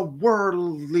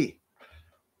otherworldly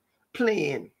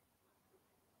plane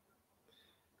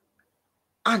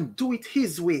and do it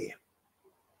his way,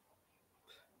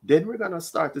 then we're going to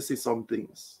start to see some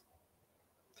things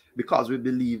because we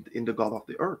believed in the God of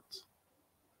the earth.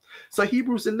 So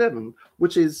Hebrews 11,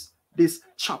 which is this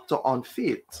chapter on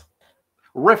faith,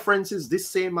 references this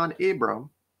same man Abraham.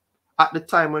 At the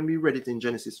time when we read it in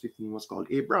Genesis 15, was called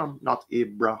Abraham, not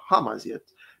Abraham as yet,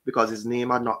 because his name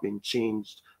had not been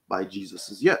changed by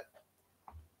Jesus as yet.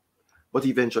 But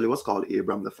eventually was called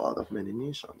Abraham, the father of many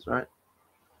nations, right?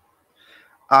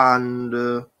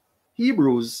 And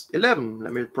Hebrews 11,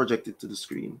 let me project it to the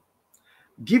screen,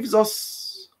 gives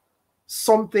us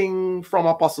something from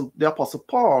the Apostle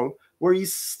Paul, where he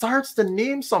starts to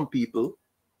name some people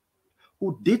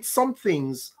who did some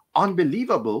things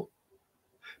unbelievable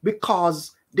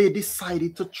because they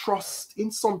decided to trust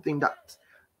in something that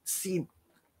seemed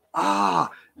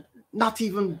not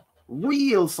even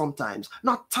real sometimes,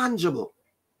 not tangible,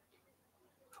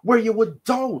 where you would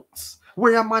doubt,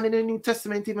 where a man in the New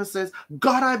Testament even says,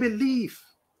 God, I believe,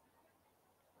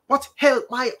 but help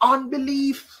my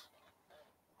unbelief.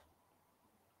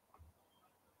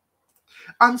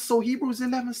 And so Hebrews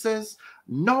 11 says,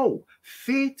 no,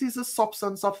 faith is the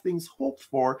substance of things hoped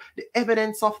for, the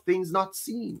evidence of things not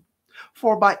seen.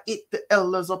 For by it the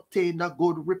elders obtained a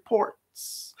good report.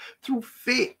 Through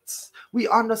faith, we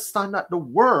understand that the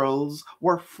worlds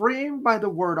were framed by the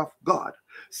word of God,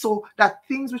 so that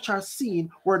things which are seen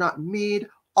were not made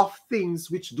of things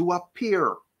which do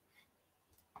appear.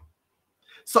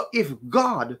 So if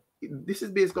God, this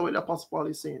is basically what the Apostle Paul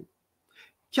is saying,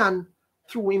 can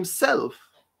through himself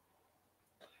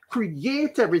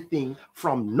create everything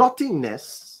from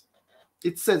nothingness,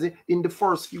 it says it in the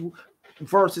first few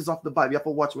verses of the Bible. You have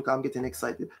to watch me because I'm getting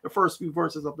excited. The first few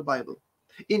verses of the Bible.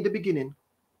 In the beginning,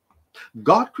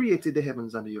 God created the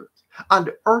heavens and the earth. And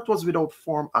the earth was without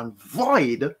form and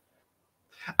void.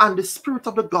 And the Spirit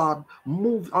of the God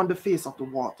moved on the face of the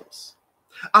waters.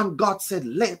 And God said,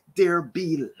 let there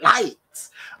be light.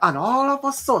 And all of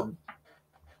a sudden,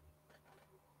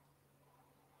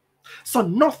 so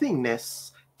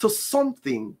nothingness to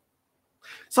something.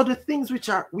 So the things which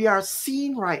we are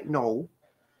seeing right now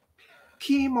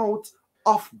came out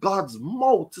of God's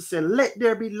mouth to say, let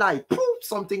there be light. Poof,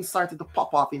 something started to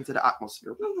pop off into the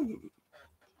atmosphere.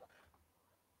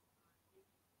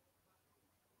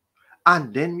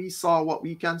 And then we saw what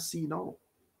we can see now.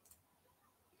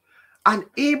 And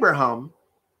Abraham,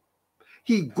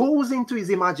 he goes into his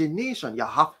imagination. You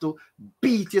have to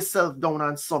beat yourself down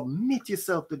and submit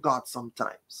yourself to God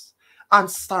sometimes. And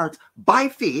start by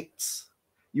faith.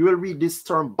 You will read this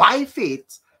term by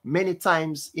faith many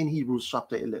times in Hebrews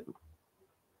chapter 11.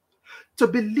 To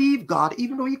believe God,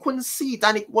 even though he couldn't see it,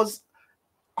 and it was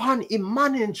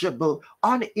unimaginable,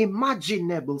 how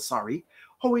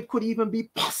it could even be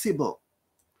possible.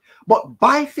 But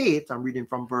by faith, I'm reading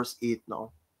from verse 8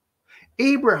 now.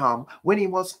 Abraham, when he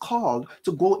was called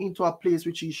to go into a place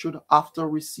which he should after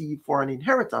receive for an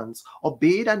inheritance,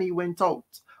 obeyed, and he went out,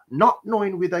 not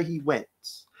knowing whither he went.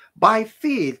 By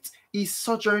faith, he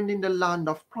sojourned in the land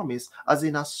of promise, as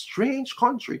in a strange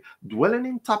country, dwelling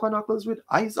in tabernacles with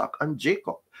Isaac and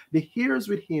Jacob, the heirs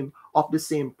with him of the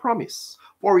same promise.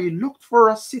 For he looked for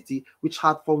a city which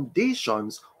had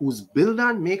foundations, whose builder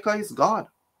and maker is God.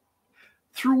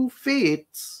 Through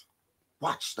faith,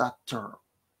 watch that term.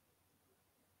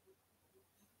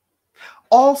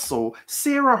 Also,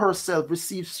 Sarah herself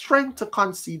received strength to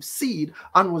conceive seed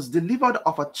and was delivered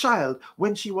of a child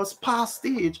when she was past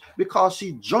age, because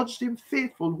she judged him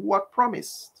faithful who had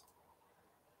promised.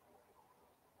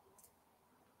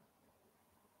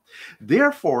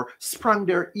 Therefore sprang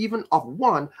there even of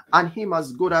one, and him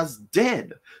as good as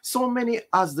dead, so many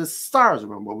as the stars.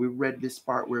 Remember, we read this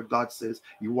part where God says,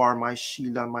 you are my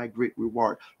shield and my great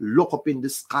reward. Look up in the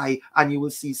sky and you will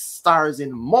see stars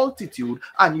in multitude,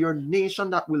 and your nation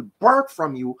that will birth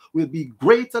from you will be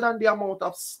greater than the amount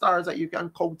of stars that you can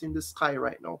count in the sky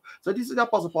right now. So this is the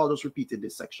Apostle Paul just repeated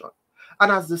this section.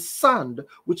 And as the sand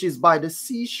which is by the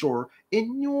seashore,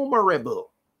 innumerable.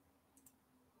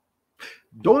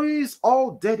 Those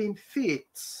all died in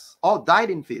faith,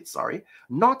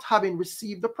 not having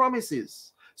received the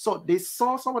promises, So they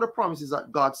saw some of the promises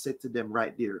that God said to them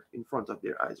right there in front of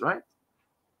their eyes, right?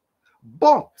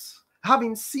 But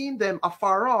having seen them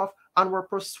afar off, and were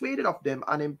persuaded of them,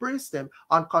 and embraced them,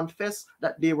 and confessed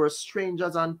that they were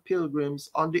strangers and pilgrims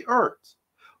on the earth.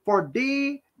 For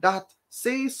they that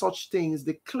say such things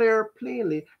declare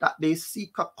plainly that they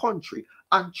seek a country.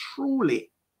 And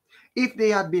truly, if they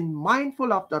had been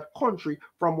mindful of that country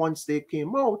from whence they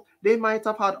came out, they might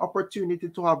have had opportunity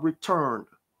to have returned.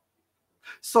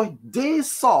 So they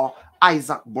saw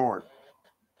Isaac born.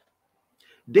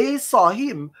 They saw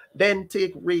him then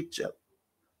take Rachel.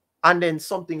 And then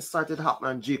something started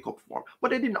happening in Jacob form. But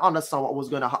they didn't understand what was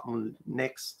going to happen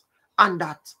next. And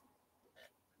that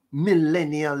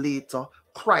millennia later,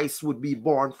 Christ would be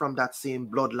born from that same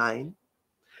bloodline.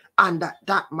 And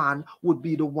that man would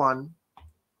be the one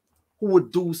who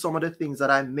would do some of the things that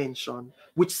I mentioned,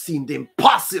 which seemed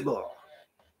impossible.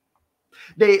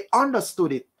 They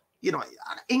understood it,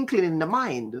 inkling in the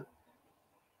mind.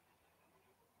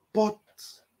 But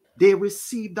they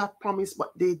received that promise,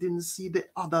 but they didn't see the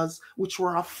others which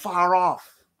were afar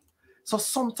off. So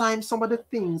sometimes some of the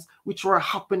things which were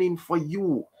happening for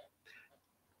you,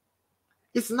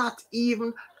 it's not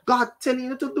even God telling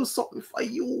you to do something for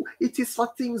you. It is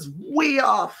for things way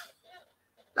off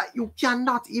that you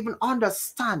cannot even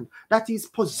understand, that He's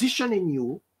positioning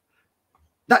you,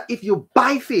 that if you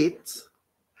by faith,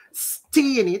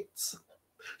 stay in it,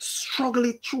 struggle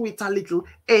it through it a little,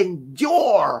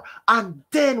 endure, and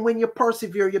then when you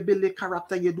persevere, you build a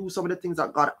character, you do some of the things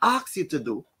that God asks you to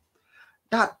do,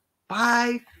 that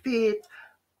by faith,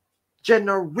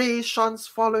 generations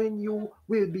following you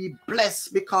will be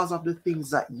blessed because of the things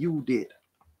that you did.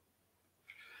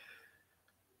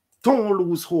 Don't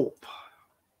lose hope.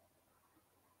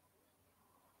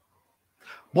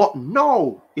 But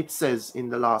now it says in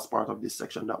the last part of this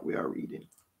section that we are reading,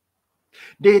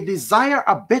 they desire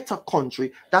a better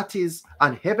country, that is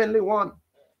an heavenly one.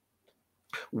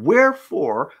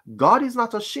 Wherefore God is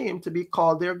not ashamed to be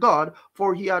called their God,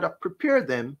 for He had prepared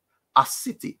them a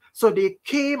city. So they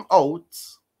came out.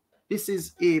 This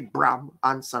is Abram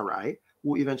and Sarai,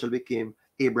 who eventually became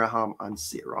Abraham and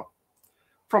Sarah,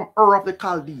 from Ur of the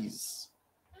Chaldees.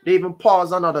 They even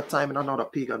paused another time in another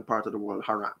pagan part of the world,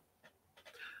 Haran.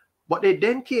 But they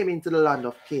then came into the land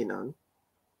of Canaan,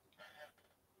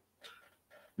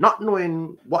 not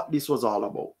knowing what this was all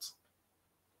about.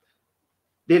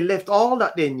 They left all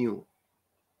that they knew.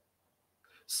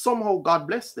 Somehow God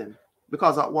blessed them,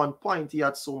 because at one point He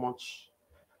had so much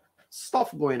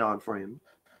stuff going on for him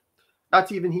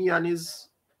that even he and his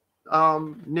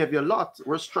nephew Lot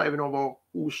were striving over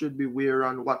who should be where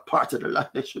and what part of the land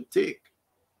they should take.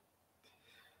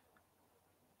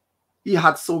 He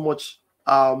had so much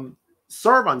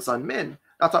servants and men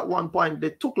that at one point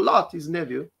they took Lot, his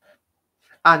nephew,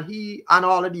 and he and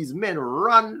all of these men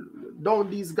ran down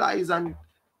these guys and,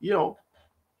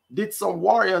 did some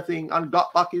warrior thing and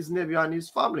got back his nephew and his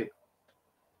family.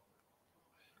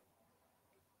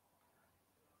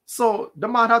 So the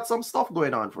man had some stuff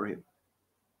going on for him.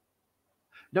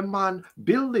 The man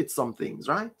built some things,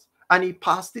 right? And he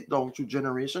passed it down through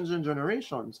generations and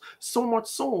generations. So much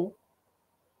so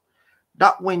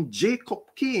that when Jacob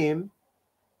came,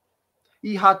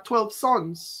 he had 12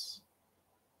 sons.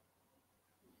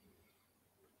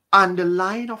 And the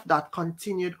line of that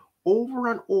continued over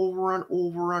and over and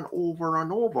over and over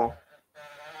and over,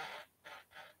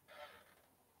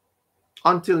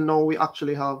 until now we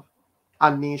actually have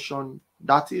a nation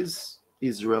that is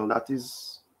Israel, that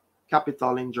is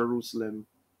capital in Jerusalem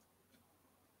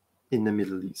in the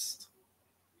Middle East.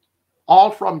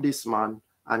 All from this man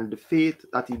and the faith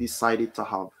that he decided to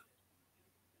have.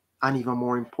 And even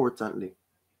more importantly,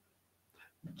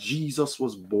 Jesus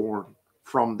was born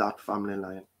from that family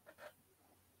line.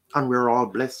 And we're all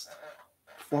blessed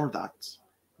for that,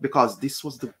 because this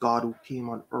was the God who came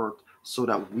on earth so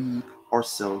that we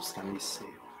ourselves can be saved.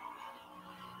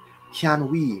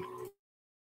 Can we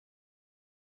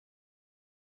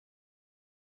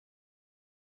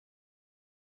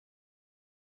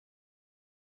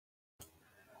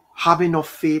have enough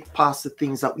faith past the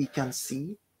things that we can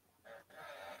see?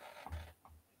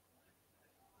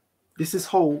 This is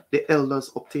how the elders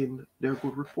obtained their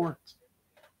good report.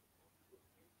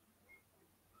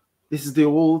 This is the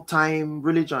old time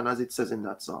religion, as it says in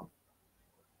that song,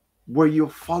 where you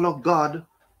follow God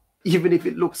even if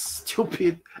it looks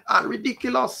stupid and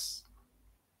ridiculous.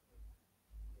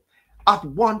 At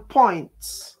one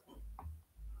point,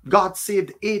 God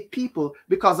saved 8 people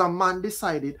because a man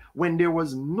decided, when there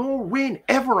was no rain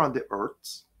ever on the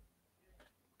earth,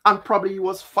 and probably he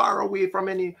was far away from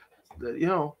any,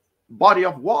 body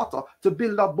of water, to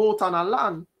build a boat on a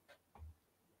land.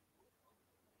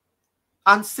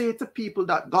 and say to people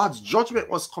that God's judgment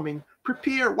was coming,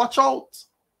 prepare, watch out.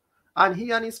 And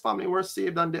he and his family were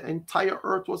saved and the entire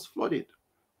earth was flooded.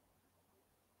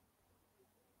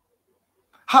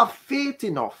 Have faith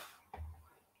enough,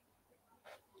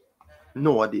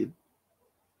 Noah did,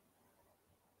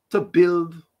 to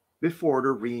build before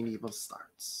the rain even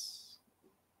starts.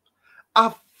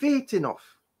 Have faith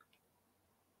enough,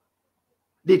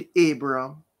 did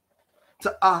Abraham,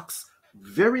 to ask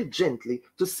very gently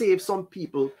to save some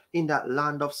people in that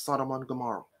land of Sodom and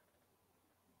Gomorrah.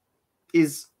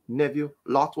 His nephew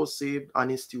Lot was saved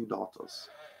and his 2 daughters.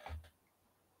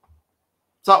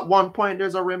 So at one point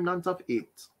there's a remnant of 8.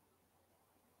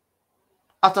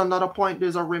 At another point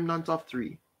there's a remnant of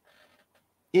 3.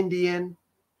 In the end,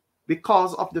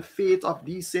 because of the faith of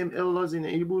these same elders in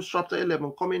Hebrews chapter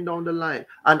 11 coming down the line,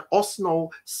 and us now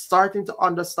starting to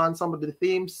understand some of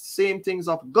the same things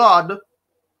of God,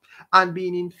 and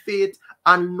being in faith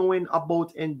and knowing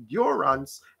about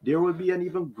endurance, there will be an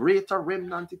even greater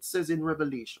remnant, it says in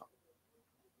Revelation.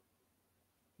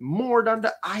 More than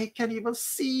the eye can even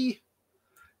see.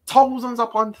 Thousands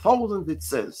upon thousands, it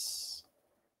says.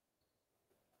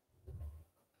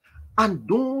 And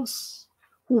those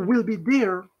who will be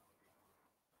there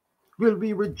will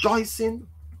be rejoicing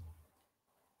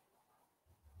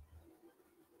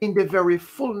in the very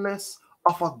fullness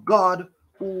of a God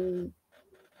who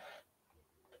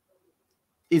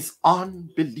is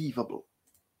unbelievable.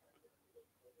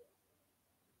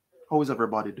 How is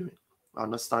everybody doing?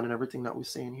 Understanding everything that we're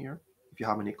saying here? If you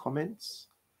have any comments,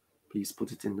 please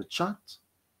put it in the chat.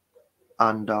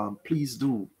 And please,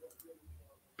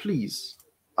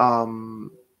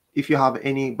 if you have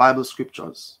any Bible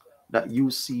scriptures that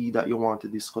you see that you want to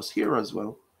discuss here as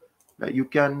well, that you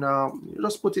can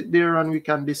just put it there and we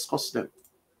can discuss them.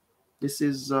 This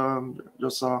is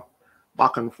just a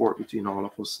back and forth between all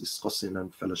of us discussing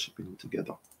and fellowshipping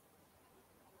together.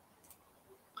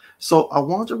 So I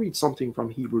want to read something from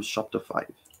Hebrews chapter 5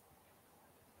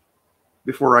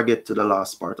 before I get to the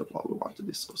last part of what we want to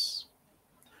discuss,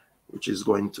 which is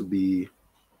going to be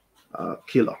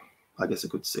killer, I guess you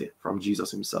could say, from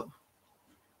Jesus himself.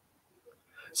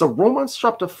 So Romans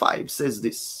chapter 5 says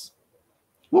this.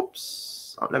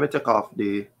 Whoops. Let me take off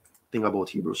the thing about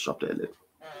Hebrews chapter 11.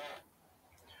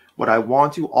 But I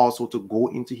want you also to go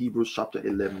into Hebrews chapter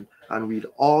 11 and read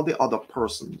all the other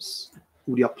persons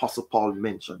who the Apostle Paul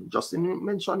mentioned. Just didn't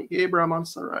mention Abraham and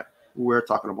Sarai, who we're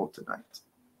talking about tonight.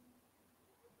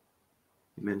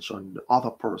 He mentioned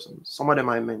other persons. Some of them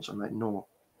I mentioned, like Noah.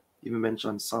 He even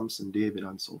mentioned Samson, David,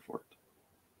 and so forth.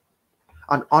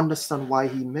 And understand why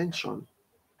he mentioned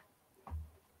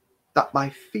that by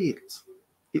faith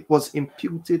it was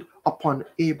imputed upon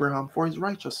Abraham for his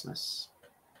righteousness.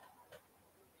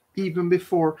 Even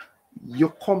before you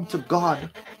come to God,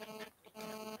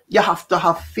 you have to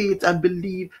have faith and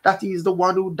believe that he is the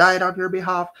one who died on your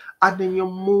behalf, and then you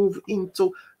move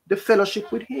into the fellowship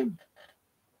with him.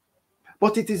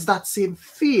 But it is that same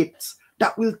faith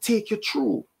that will take you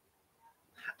through.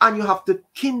 And you have to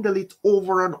kindle it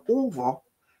over and over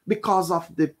because of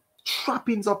the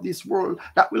trappings of this world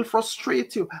that will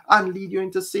frustrate you and lead you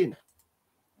into sin.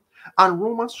 And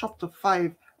Romans chapter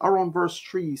 5 around verse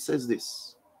 3 says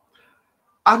this.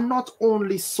 And not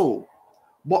only so,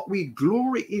 but we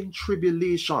glory in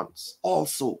tribulations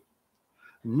also,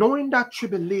 knowing that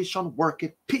tribulation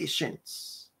worketh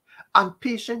patience, and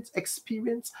patience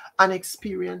experience, and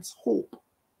experience hope.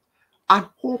 And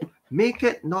hope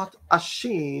maketh not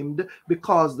ashamed,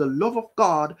 because the love of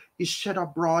God is shed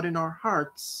abroad in our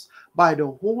hearts by the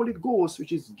Holy Ghost,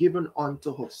 which is given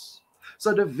unto us.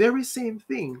 So the very same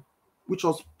thing which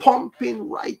was pumping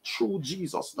right through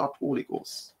Jesus, that Holy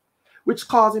Ghost, which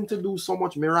caused him to do so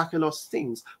much miraculous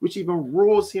things, which even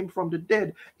rose him from the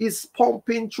dead, is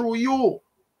pumping through you.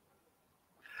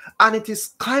 And it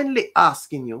is kindly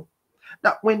asking you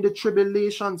that when the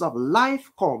tribulations of life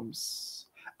comes,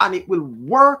 and it will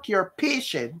work your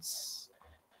patience,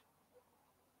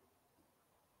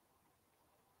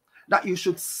 that you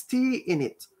should stay in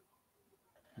it,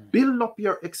 build up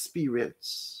your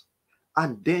experience,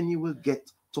 and then you will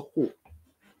get to hope.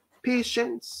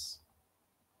 Patience,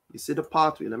 you see the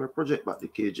pathway. Let me project back the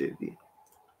KJV.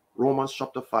 Romans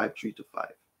chapter 5, 3-5.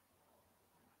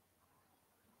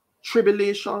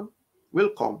 Tribulation will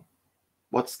come,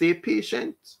 but stay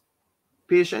patient.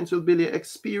 Patience will build your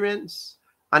experience,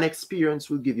 and experience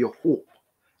will give you hope.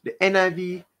 The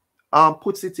NIV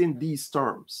puts it in these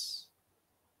terms,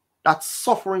 that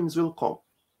sufferings will come.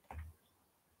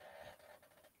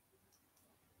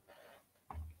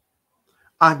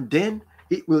 And then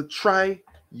it will try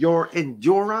your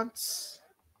endurance.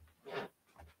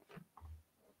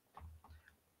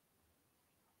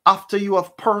 After you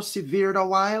have persevered a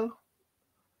while,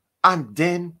 and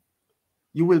then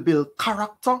you will build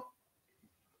character,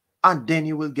 and then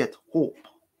you will get hope.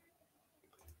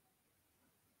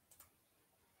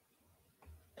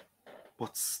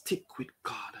 But stick with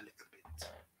God a little bit.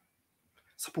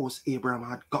 Suppose Abraham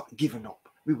had given up,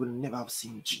 we would never have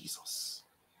seen Jesus.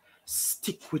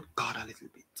 Stick with God a little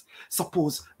bit.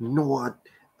 Suppose Noah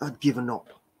had given up,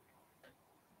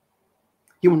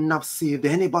 he wouldn't have saved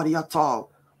anybody at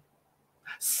all.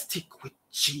 Stick with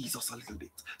Jesus a little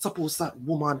bit. Suppose that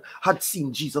woman had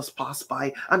seen Jesus pass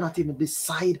by and not even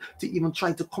decide to even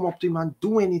try to come up to him and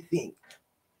do anything.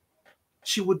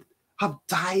 She would have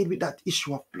died with that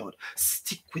issue of blood.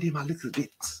 Stick with him a little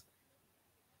bit.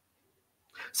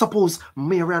 Suppose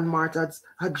Mary and Martha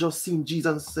had just seen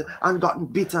Jesus and gotten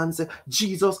bitter and said,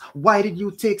 Jesus, why did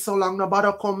you take so long? Nobody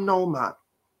come now, man.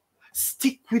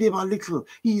 Stick with him a little.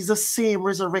 He's the same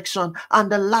resurrection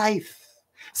and the life.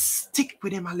 Stick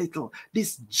with him a little.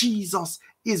 This Jesus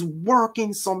is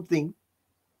working something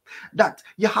that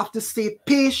you have to stay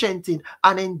patient in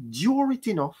and endure it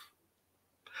enough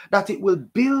that it will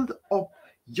build up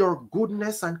your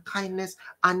goodness and kindness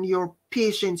and your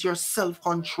patience, your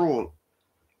self-control.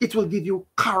 It will give you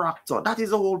character. That is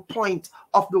the whole point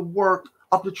of the work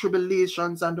of the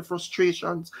tribulations and the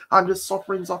frustrations and the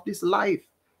sufferings of this life.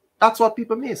 That's what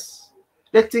people miss.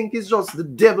 They think it's just the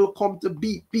devil come to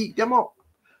beat them up.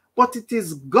 But it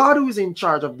is God who is in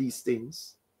charge of these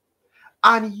things.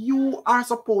 And you are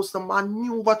supposed to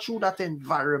maneuver through that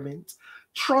environment,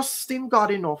 trusting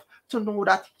God enough to know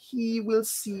that He will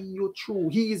see you through.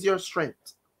 He is your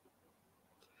strength.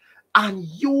 And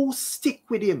you stick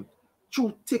with Him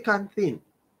through thick and thin.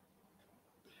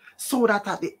 So that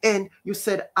at the end, you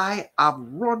said, I have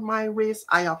run my race,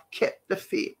 I have kept the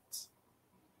faith.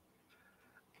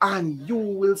 And you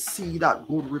will see that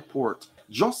good report,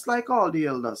 just like all the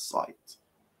elders saw it.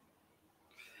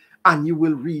 And you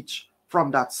will reach from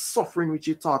that suffering which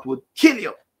you thought would kill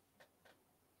you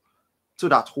to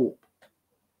that hope.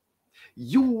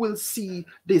 You will see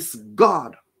this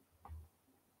God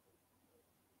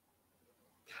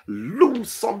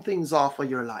lose some things off of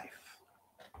your life.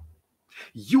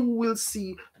 You will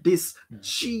see this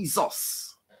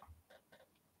Jesus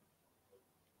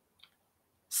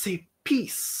say,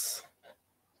 peace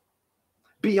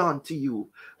be unto you.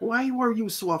 Why were you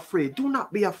so afraid? Do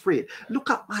not be afraid.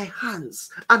 Look at my hands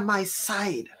and my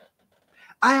side.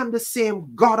 I am the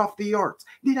same God of the earth.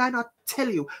 Did I not tell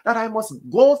you that I must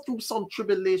go through some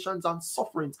tribulations and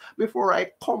sufferings before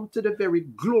I come to the very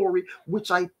glory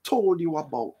which I told you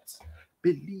about?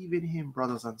 Believe in Him,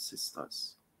 brothers and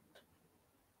sisters.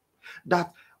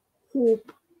 That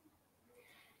hope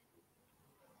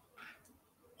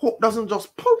doesn't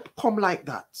just come like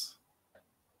that.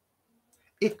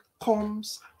 It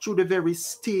comes through the very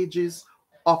stages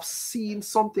of seeing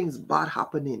something's bad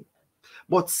happening,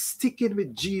 but sticking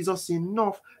with Jesus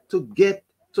enough to get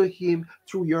to Him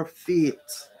through your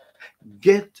faith.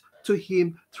 Get to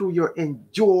Him through your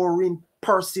enduring,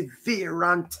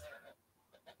 perseverant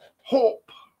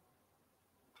hope.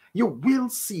 You will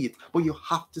see it, but you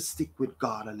have to stick with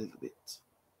God a little bit.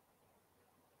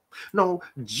 Now,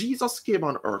 Jesus came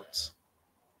on earth,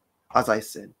 as I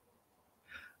said,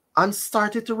 and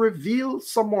started to reveal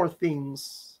some more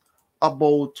things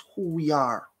about who we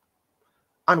are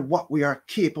and what we are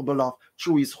capable of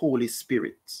through His Holy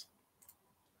Spirit.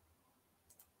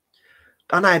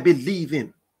 And I believe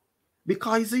Him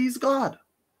because He is God.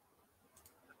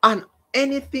 And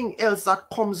anything else that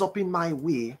comes up in my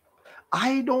way,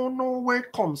 I don't know where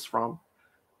it comes from.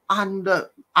 And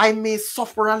I may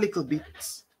suffer a little bit.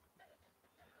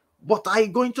 But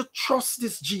I'm going to trust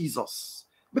this Jesus.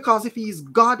 Because if He is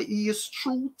God, He is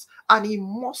truth. And He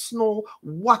must know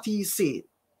what He's saying.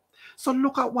 So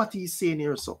look at what He's saying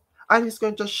here. And it's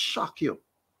going to shock you.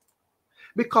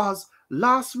 Because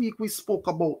last week we spoke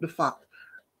about the fact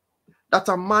that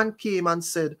a man came and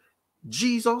said,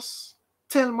 Jesus,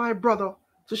 tell my brother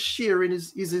to share in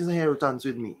his inheritance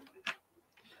with me.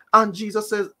 And Jesus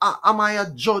says, am I a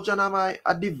judge and am I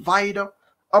a divider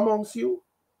amongst you?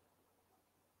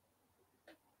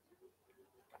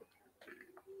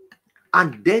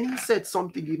 And then He said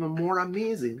something even more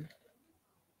amazing,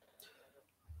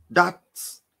 that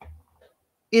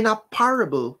in a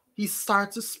parable, He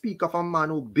starts to speak of a man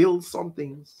who builds some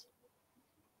things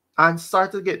and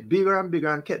started to get bigger and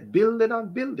bigger and kept building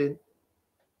and building.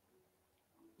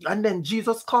 And then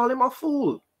Jesus called him a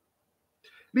fool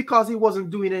because he wasn't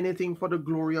doing anything for the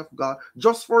glory of God,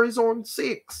 just for his own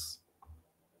sakes.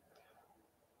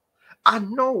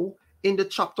 And now, in the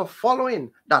chapter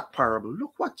following that parable,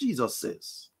 look what Jesus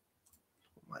says.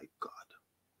 Oh my God.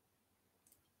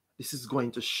 This is going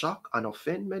to shock and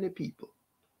offend many people.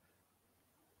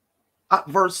 At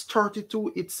verse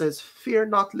 32, it says, "Fear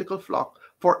not, little flock,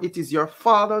 for it is your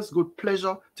Father's good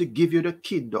pleasure to give you the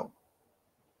kingdom."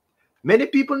 Many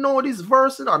people know this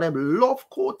verse and they love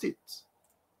quote it.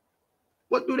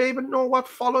 But do they even know what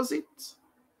follows it?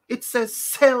 It says,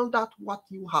 "Sell that what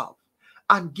you have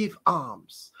and give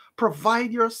alms.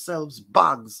 Provide yourselves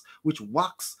bags which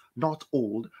wax not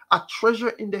old, a treasure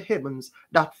in the heavens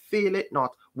that faileth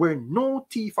not, where no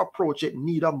thief approacheth,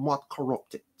 neither moth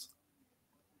corrupteth."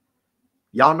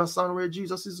 You understand where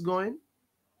Jesus is going?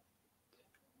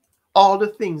 All the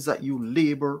things that you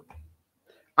labor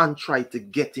and try to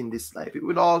get in this life, it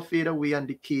will all fade away and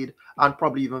decay and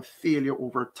probably even failure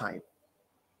over time.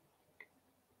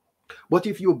 But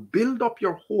if you build up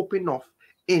your hope enough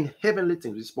in heavenly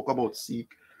things, we spoke about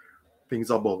seek things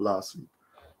above last week,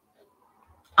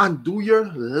 and do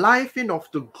your life enough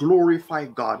to glorify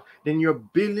God, then you're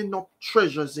building up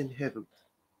treasures in heaven.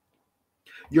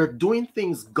 You're doing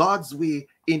things God's way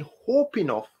in hope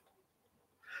enough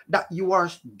that you are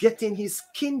getting his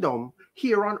kingdom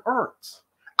here on earth.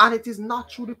 And it is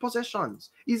not through the possessions.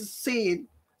 He's saying,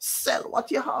 sell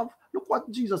what you have. Look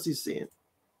what Jesus is saying.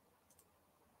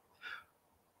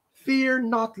 "Fear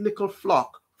not, little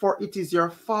flock, for it is your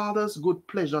Father's good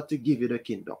pleasure to give you the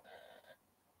kingdom."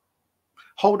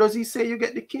 How does he say you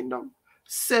get the kingdom?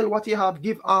 Sell what you have,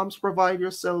 give alms, provide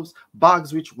yourselves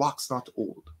bags which wax not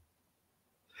old.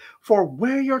 "For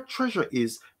where your treasure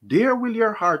is, there will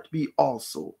your heart be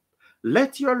also.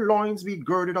 Let your loins be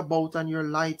girded about and your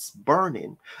lights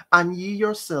burning, and ye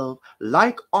yourself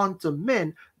like unto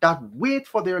men that wait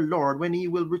for their Lord when he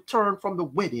will return from the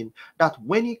wedding, that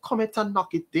when he cometh and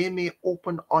knocketh, they may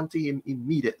open unto him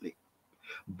immediately.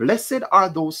 Blessed are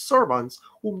those servants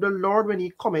whom the Lord when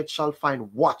he cometh shall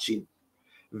find watching.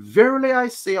 Verily I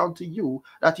say unto you,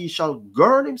 that he shall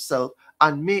gird himself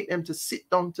and make them to sit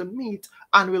down to meat,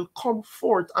 and will come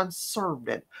forth and serve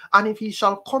them. And if he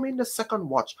shall come in the second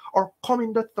watch, or come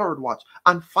in the third watch,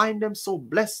 and find them so,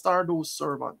 blessed are those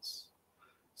servants."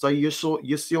 So you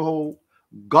see how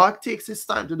God takes his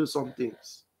time to do some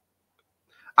things.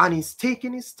 And he's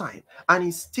taking his time. And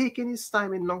he's taking his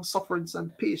time in long sufferance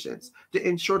and patience to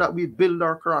ensure that we build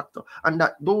our character. And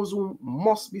that those who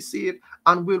must be saved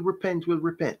and will repent will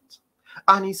repent.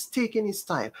 And he's taking his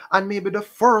time. And maybe the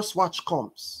first watch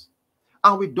comes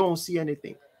and we don't see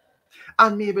anything.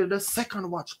 And maybe the second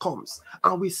watch comes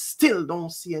and we still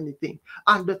don't see anything.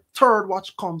 And the third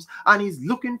watch comes and he's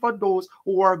looking for those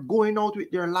who are going out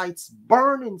with their lights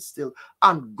burning still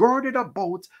and girded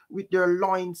about with their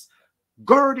loins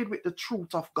girded with the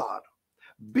truth of God,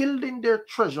 building their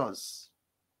treasures.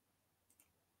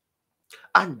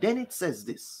 And then it says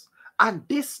this, "And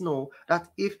this know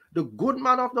that if the good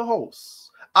man of the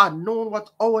house had known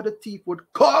what hour the thief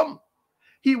would come,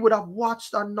 he would have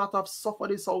watched and not have suffered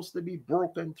his house to be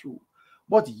broken through.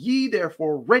 But ye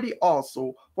therefore ready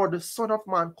also, for the Son of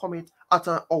Man cometh at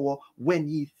an hour when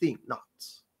ye think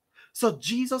not." So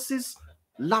Jesus'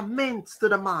 lament to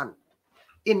the man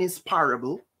in his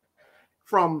parable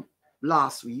from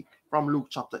last week, from Luke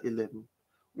chapter 11,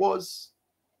 was,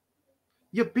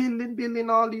 you're building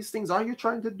all these things. Are you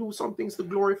trying to do some things to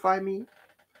glorify me?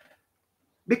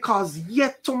 Because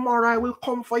yet tomorrow I will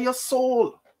come for your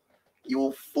soul.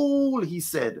 You fool, he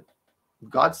said.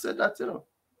 God said that, you know.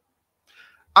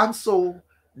 And so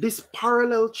this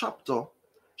parallel chapter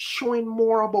showing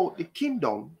more about the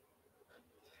kingdom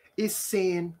is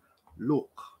saying, look,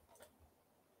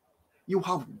 you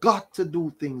have got to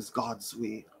do things God's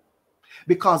way.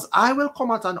 Because I will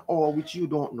come at an hour which you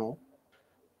don't know.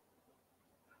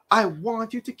 I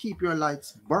want you to keep your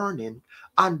lights burning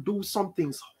and do some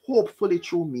things, hopefully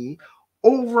through me,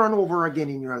 over and over again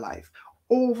in your life.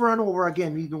 Over and over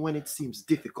again, even when it seems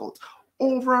difficult.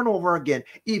 Over and over again,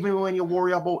 even when you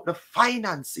worry about the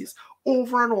finances.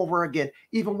 Over and over again,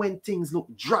 even when things look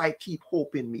dry, keep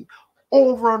hope in me.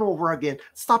 Over and over again,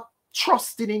 stop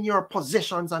trusting in your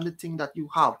possessions and the thing that you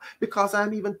have. Because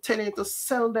I'm even telling you to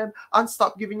sell them and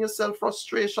stop giving yourself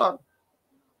frustration.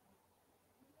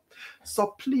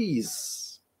 So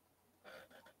please,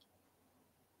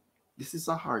 this is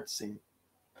a hard sin.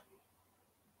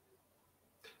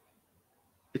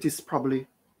 It is probably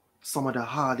some of the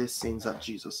hardest sins that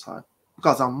Jesus had.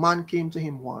 Because a man came to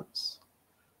him once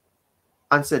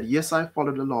and said, yes, I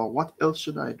follow the law. What else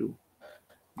should I do?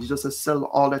 Jesus said, sell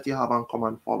all that you have and come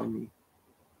and follow me.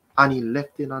 And he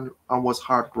left him and was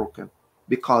heartbroken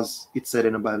because it said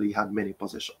in the Bible he had many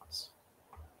possessions.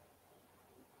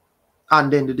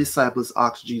 And then the disciples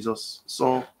asked Jesus,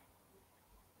 so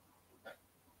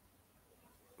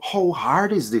how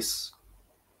hard is this?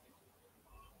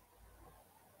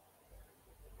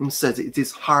 It says it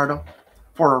is harder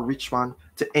for a rich man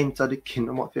to enter the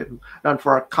kingdom of heaven than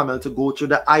for a camel to go through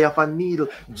the eye of a needle.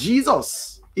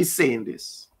 Jesus is saying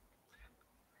this.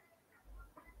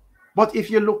 But if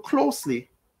you look closely,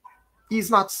 he's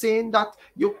not saying that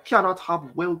you cannot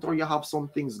have wealth or you have some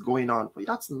things going on for you.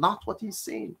 That's not what he's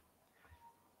saying.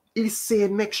 He's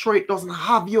saying make sure it doesn't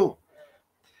have you.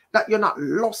 That you're not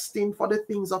lusting for the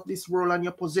things of this world and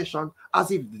your possession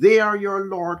as if they are your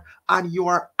Lord and you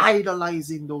are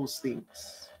idolizing those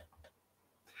things.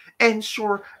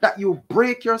 Ensure that you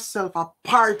break yourself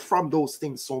apart from those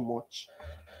things so much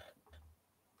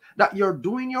that you're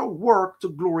doing your work to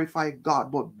glorify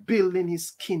God, but building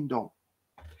his kingdom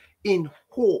in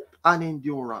hope and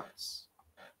endurance.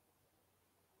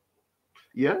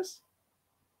 Yes?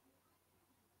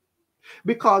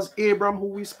 Because Abraham, who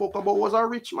we spoke about, was a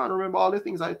rich man. Remember all the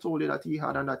things I told you that he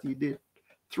had and that he did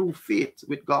through faith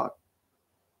with God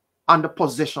and the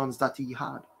possessions that he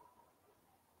had.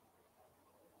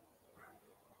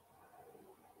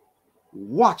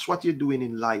 Watch what you're doing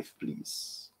in life,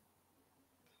 please.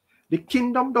 The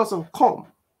kingdom doesn't come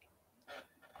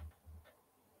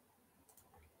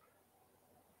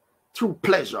through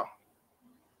pleasure.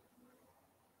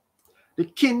 The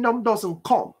kingdom doesn't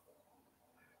come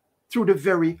through the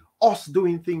very us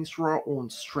doing things through our own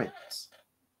strength.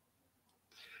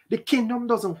 The kingdom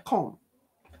doesn't come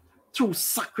through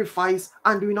sacrifice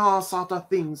and doing all sorts of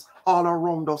things all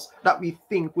around us that we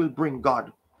think will bring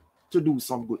God to do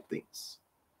some good things.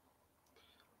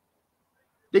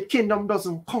 The kingdom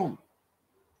doesn't come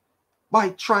by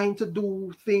trying to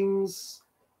do things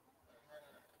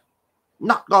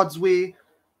not God's way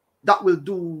that will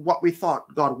do what we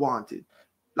thought God wanted.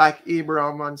 Like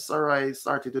Abraham and Sarai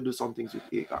started to do some things with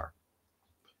Hagar.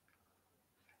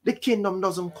 The kingdom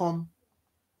doesn't come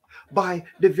by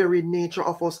the very nature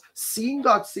of us seeing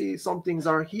God say some things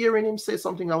or hearing him say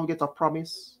something that we get a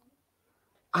promise.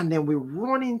 And then we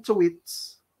run into it.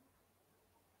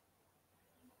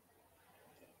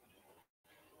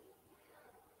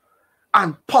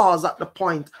 And pause at the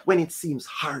point when it seems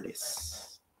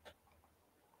hardest.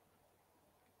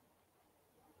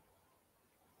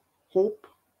 Hope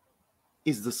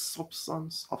is the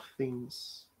substance of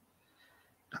things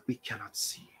that we cannot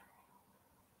see.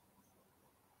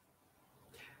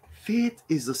 Faith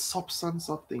is the substance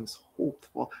of things hoped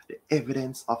for, the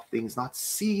evidence of things not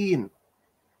seen.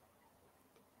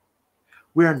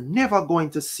 We are never going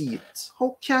to see it.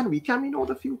 How can we? Can we know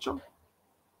the future?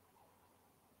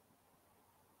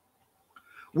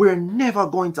 We're never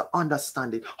going to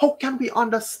understand it. How can we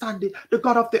understand it? The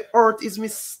God of the earth is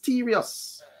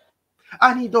mysterious.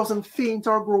 And he doesn't faint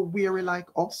or grow weary like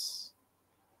us.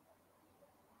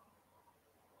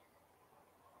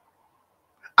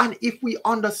 And if we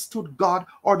understood God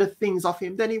or the things of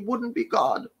him, then he wouldn't be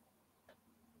God.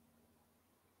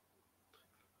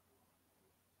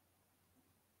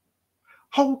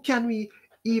 How can we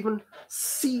even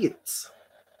see it?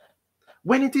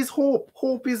 When it is hope,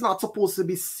 hope is not supposed to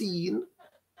be seen.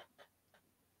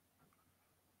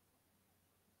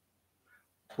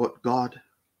 But God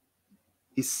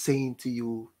is saying to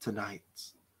you tonight,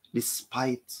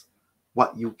 despite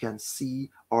what you can see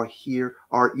or hear,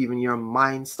 or even your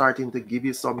mind starting to give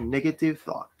you some negative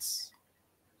thoughts,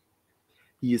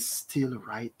 he is still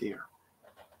right there.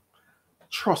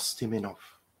 Trust him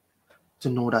enough to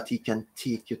know that he can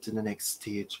take you to the next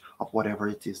stage of whatever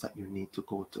it is that you need to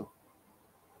go to.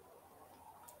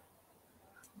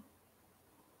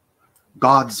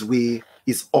 God's way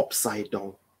is upside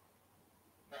down.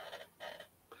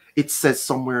 It says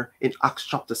somewhere in Acts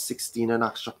chapter 16 and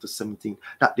Acts chapter 17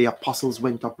 that the apostles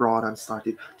went abroad and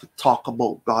started to talk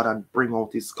about God and bring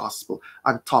out his gospel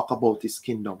and talk about his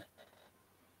kingdom.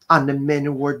 And the men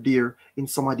who were there in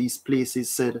some of these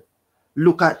places said,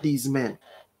 look at these men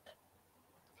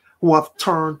who have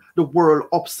turned the world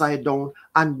upside down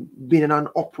and been in an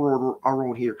uproar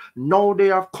around here. Now they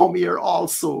have come here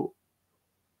also.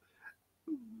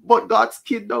 But God's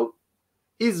kingdom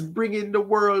is bringing the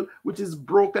world, which is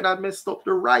broken and messed up,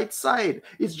 the right side.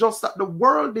 It's just that the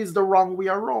world is the wrong way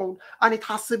around, and it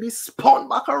has to be spun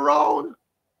back around.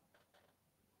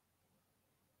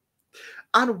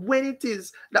 And when it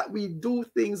is that we do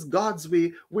things God's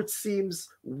way, which seems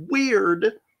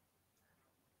weird,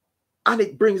 and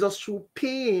it brings us through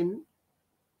pain,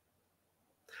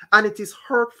 and it is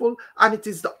hurtful, and it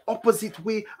is the opposite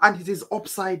way, and it is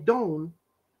upside down,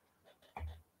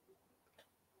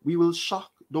 we will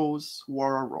shock those who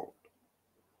are around.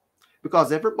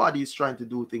 Because everybody is trying to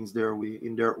do things their way,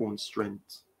 in their own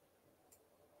strength,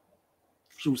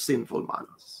 through sinful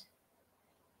manners,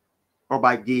 or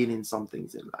by gaining some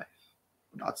things in life.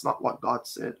 That's not what God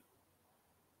said.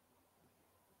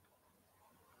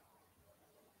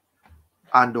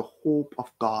 and the hope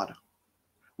of God,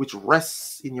 which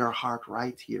rests in your heart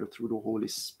right here through the Holy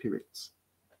Spirit,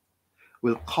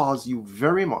 will cause you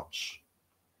very much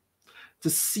to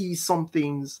see some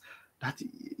things that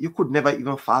you could never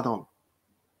even fathom,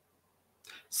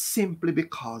 simply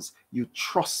because you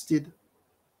trusted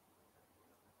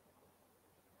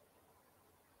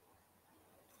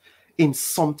in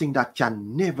something that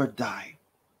can never die,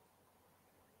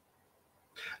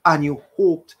 and you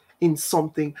hoped in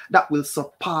something that will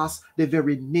surpass the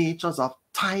very natures of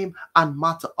time and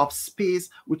matter of space,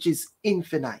 which is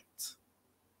infinite.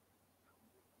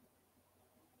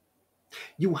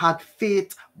 You had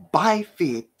faith by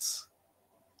faith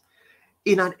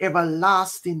in an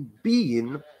everlasting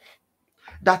being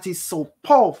that is so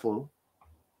powerful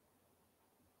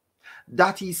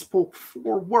that he spoke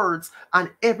 4 words,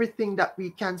 and everything that we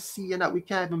can see and that we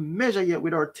can't even measure yet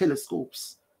with our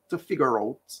telescopes to figure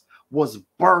out was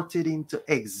birthed into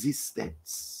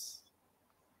existence.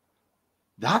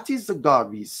 That is the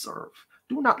God we serve.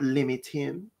 Do not limit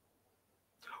him.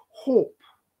 Hope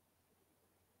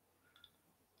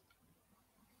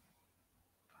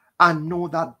and know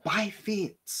that by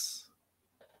faith,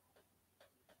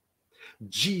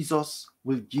 Jesus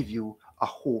will give you a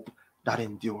hope that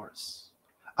endures.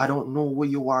 I don't know where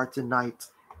you are tonight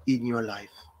in your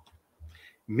life.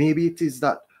 Maybe it is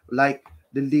that, like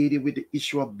the lady with the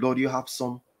issue of blood, you have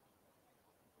some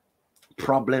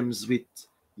problems with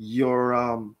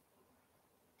your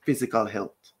physical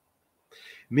health.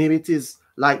 Maybe it is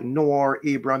like Noah or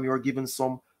Abraham, you're given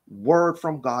some word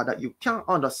from God that you can't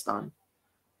understand,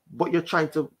 but you're trying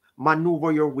to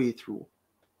maneuver your way through.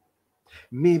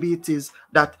 Maybe it is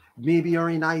that maybe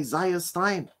you're in Isaiah's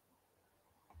time,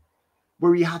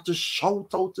 where he had to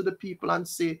shout out to the people and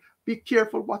say, be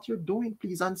careful what you're doing,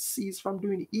 please, and cease from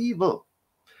doing evil.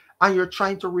 And you're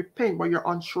trying to repent, but you're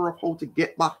unsure of how to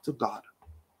get back to God.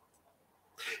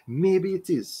 Maybe it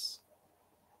is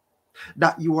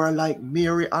that you are like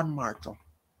Mary and Martha,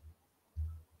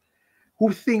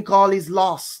 who think all is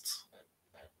lost.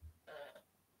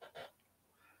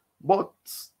 But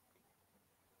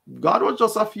God was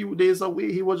just a few days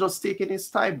away. He was just taking his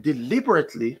time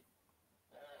deliberately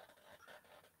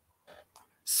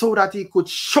so that he could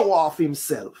show off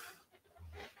himself.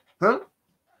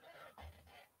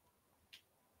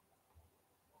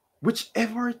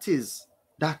 Whichever it is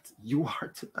that you are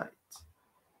tonight,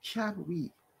 can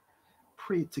we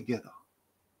pray together?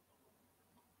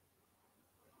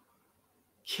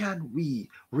 Can we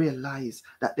realize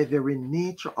that the very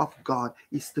nature of God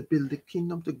is to build the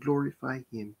kingdom to glorify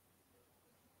him?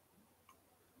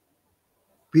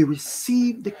 We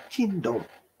receive the kingdom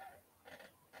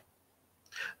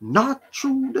not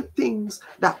through the things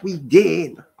that we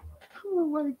gain, oh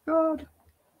my God,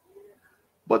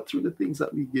 but through the things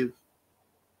that we give.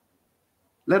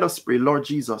 Let us pray. Lord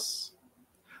Jesus,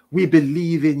 we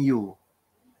believe in you.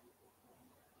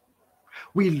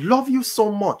 We love you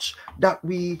so much that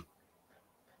we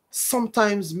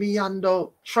sometimes meander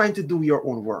trying to do your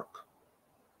own work.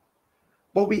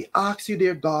 But we ask you,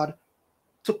 dear God,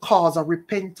 to cause a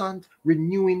repentant,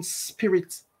 renewing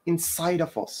spirit inside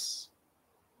of us.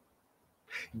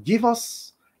 Give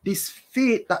us this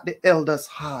faith that the elders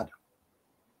had.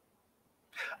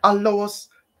 Allow us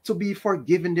to be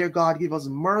forgiven, dear God. Give us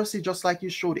mercy just like you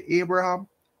showed Abraham,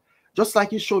 just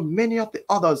like you showed many of the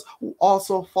others who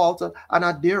also faltered and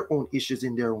had their own issues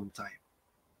in their own time.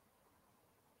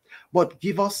 But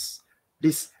give us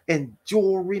this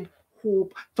enduring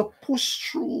hope to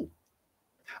push through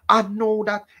and know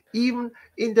that even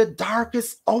in the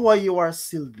darkest hour, you are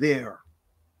still there.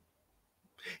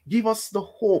 Give us the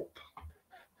hope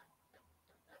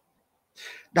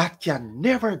that can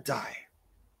never die.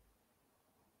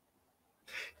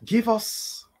 Give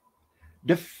us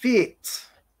the faith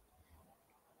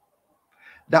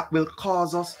that will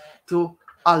cause us to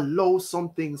allow some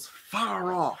things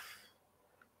far off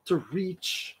to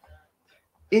reach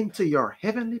into your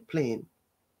heavenly plane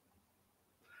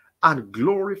and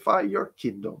glorify your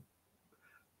kingdom.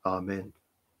 Amen.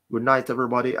 Good night,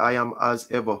 everybody. I am, as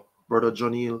ever, Brother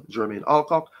Joniel Jermaine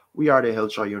Alcock. We are the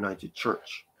Hellshire United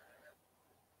Church.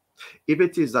 If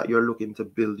it is that you're looking to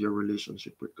build your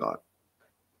relationship with God,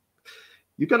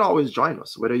 you can always join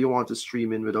us, whether you want to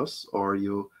stream in with us or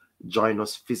you join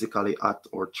us physically at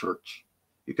our church.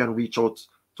 You can reach out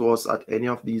to us at any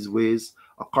of these ways.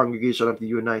 A congregation of the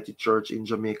United Church in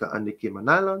Jamaica and the Cayman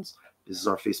Islands. This is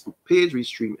our Facebook page. We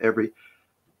stream every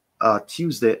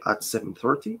Tuesday at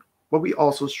 7:30. But we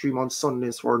also stream on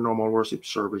Sundays for our normal worship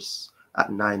service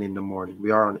at 9 in the morning.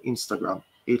 We are on Instagram,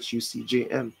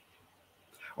 HUCJM.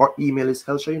 Our email is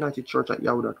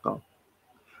hellshireunitedchurch@yahoo.com.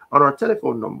 On our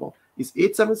telephone number is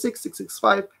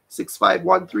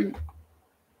 876-665-6513.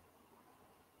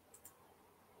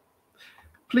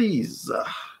 Please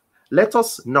let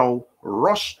us now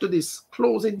rush to this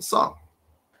closing song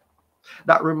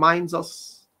that reminds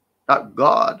us that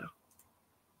God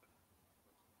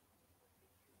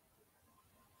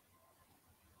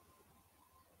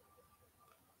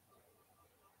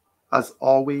has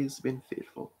always been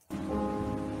faithful.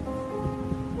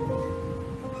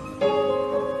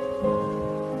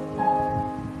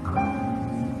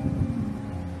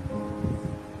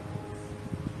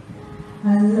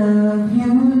 I love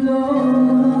you,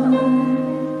 Lord.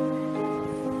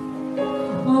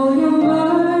 Oh, your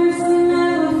mercy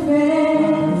never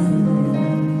fails me,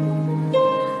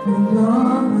 and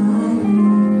all my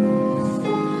days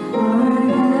are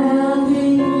held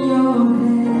in your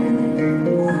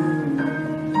hands.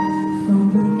 From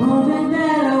the moment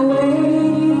that I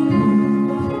wake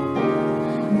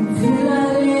until I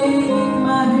lay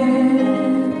my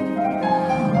head,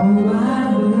 oh,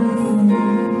 I will sing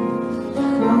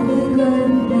of the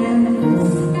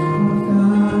goodness of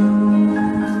God.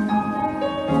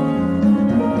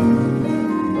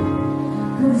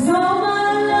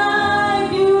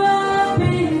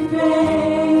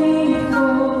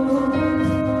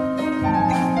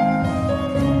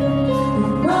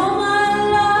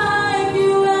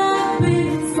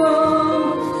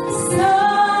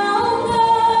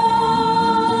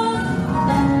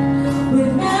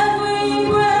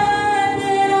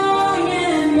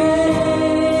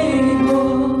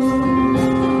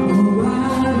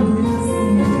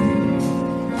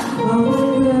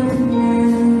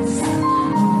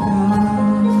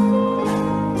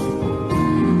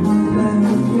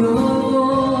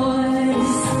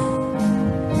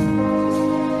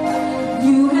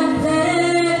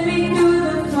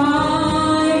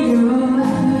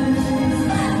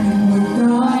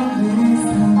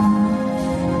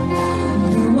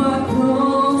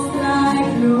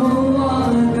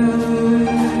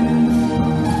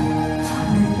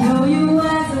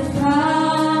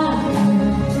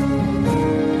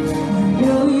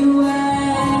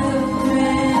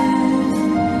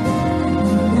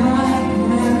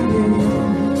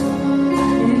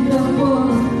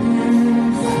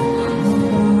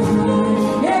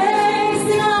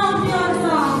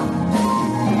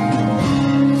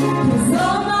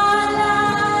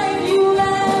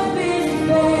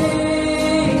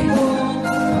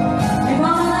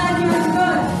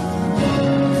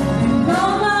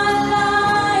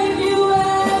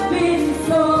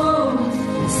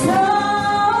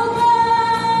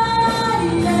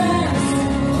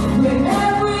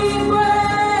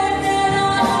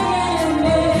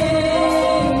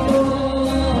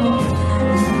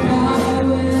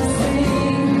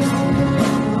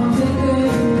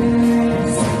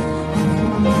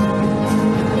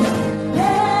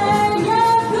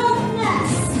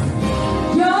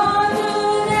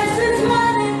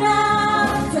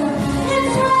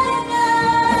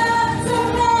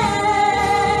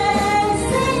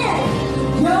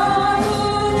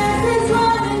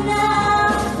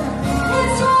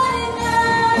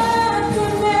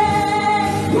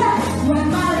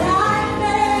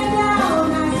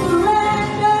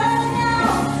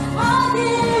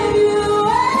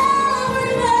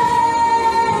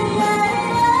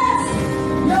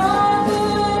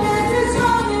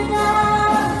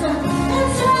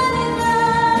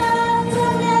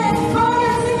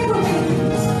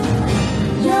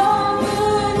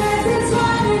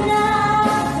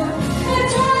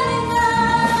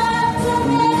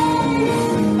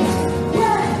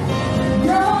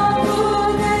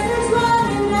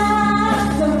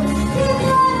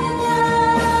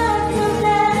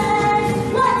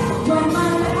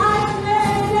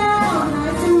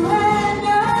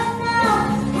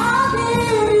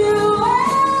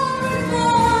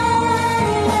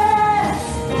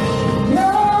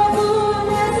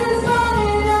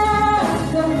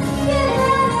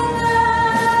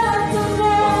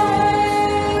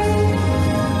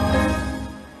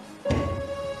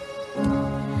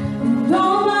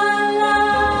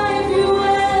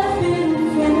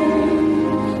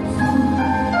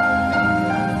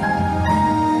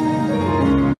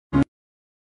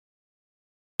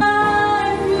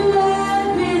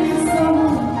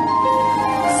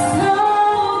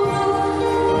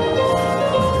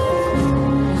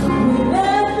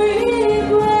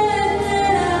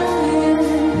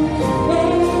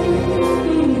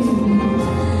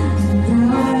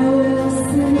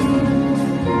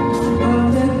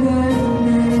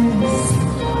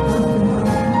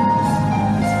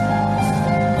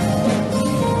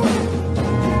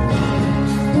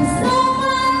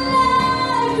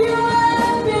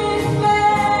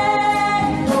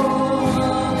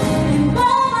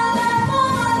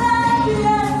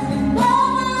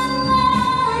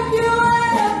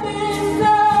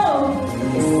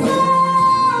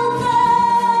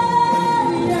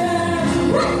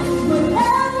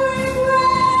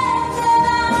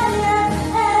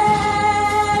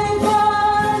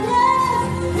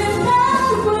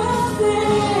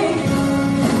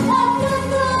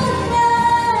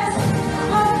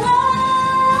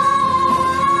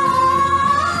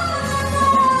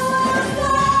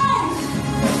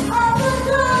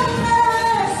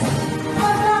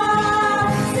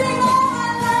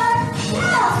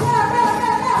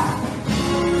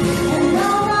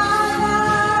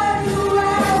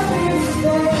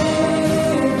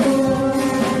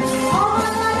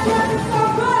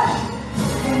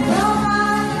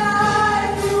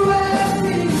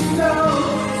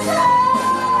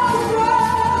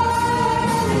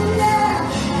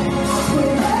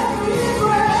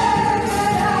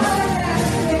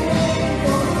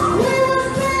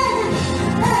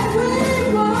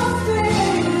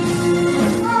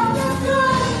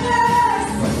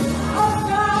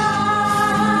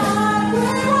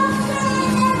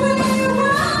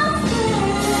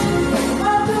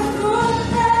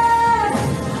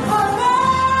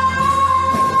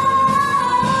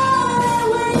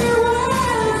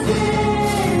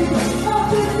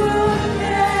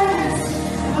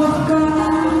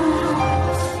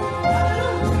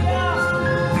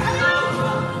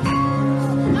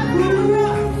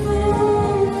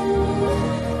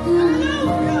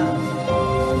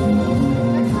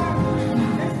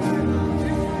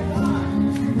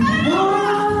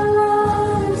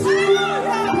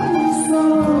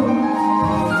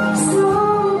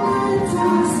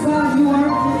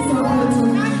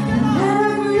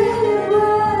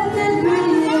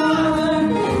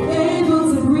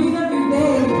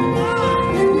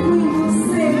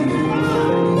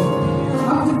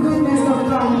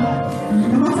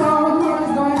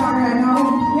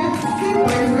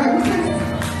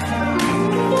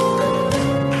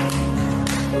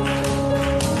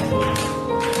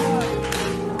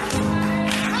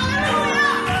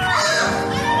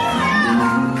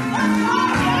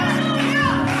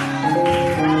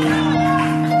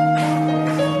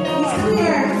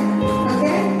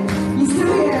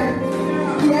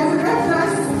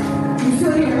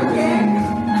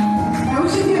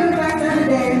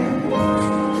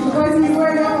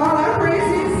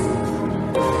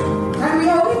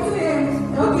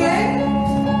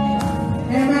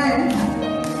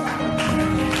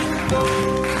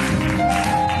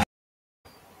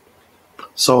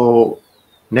 So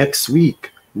next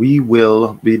week we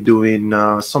will be doing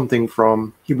something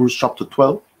from Hebrews chapter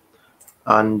 12,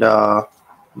 and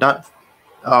that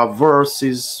verse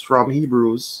is from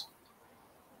Hebrews.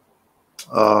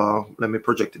 Let me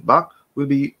project it back. We'll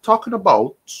be talking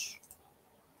about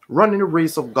running the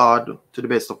race of God to the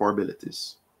best of our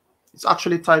abilities. It's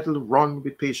actually titled Run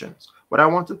with Patience, but I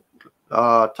want to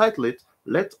title it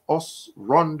Let Us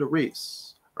Run the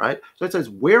Race, right? So it says,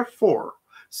 Wherefore,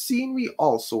 seeing we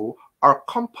also are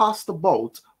compassed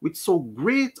about with so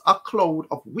great a cloud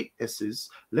of witnesses,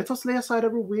 let us lay aside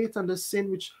every weight and the sin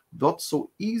which doth so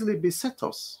easily beset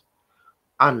us,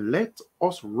 and let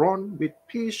us run with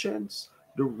patience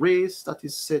the race that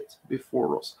is set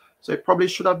before us. So it probably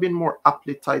should have been more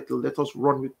aptly titled, Let Us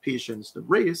Run with Patience the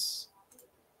Race.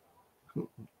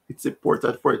 It's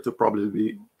important for it to probably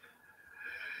be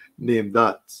named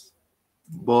that.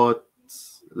 But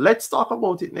let's talk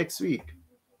about it next week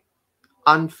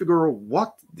and figure out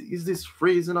what is this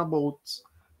phrasing about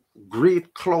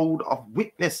great cloud of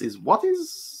witnesses. What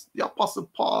is the Apostle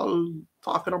Paul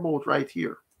talking about right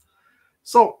here?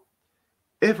 So,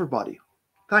 everybody,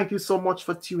 thank you so much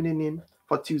for tuning in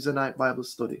for Tuesday Night Bible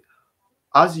Study.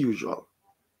 As usual,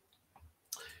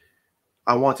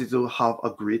 I want you to have a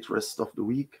great rest of the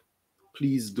week.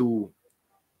 Please do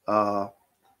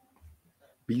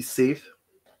be safe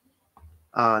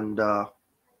and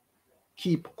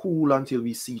keep cool until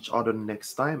we see each other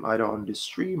next time, either on the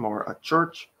stream or at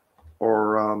church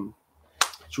or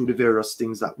through the various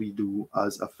things that we do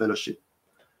as a fellowship.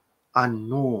 And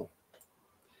know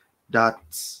that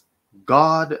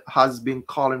God has been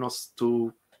calling us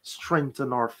to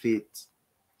strengthen our faith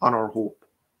and our hope.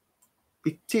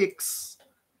 It takes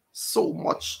so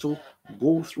much to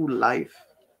go through life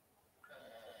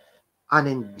and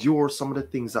endure some of the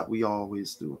things that we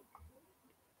always do.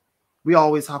 We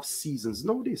always have seasons.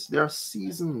 Notice there are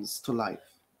seasons to life,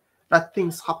 that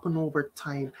things happen over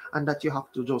time and that you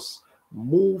have to just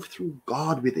move through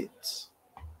God with it.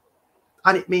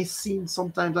 And it may seem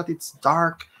sometimes that it's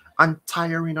dark and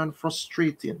tiring and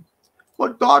frustrating,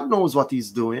 but God knows what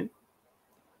He's doing.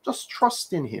 Just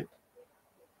trust in Him.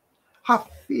 Have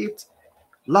faith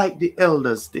like the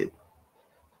elders did.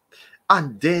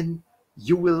 And then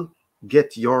you will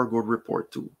get your good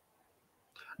report too.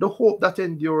 The hope that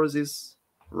endures is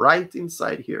right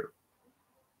inside here.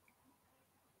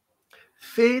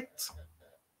 Faith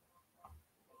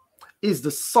is the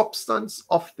substance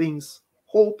of things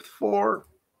hoped for,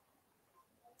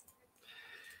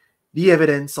 the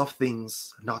evidence of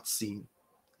things not seen.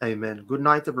 Amen. Good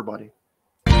night, everybody.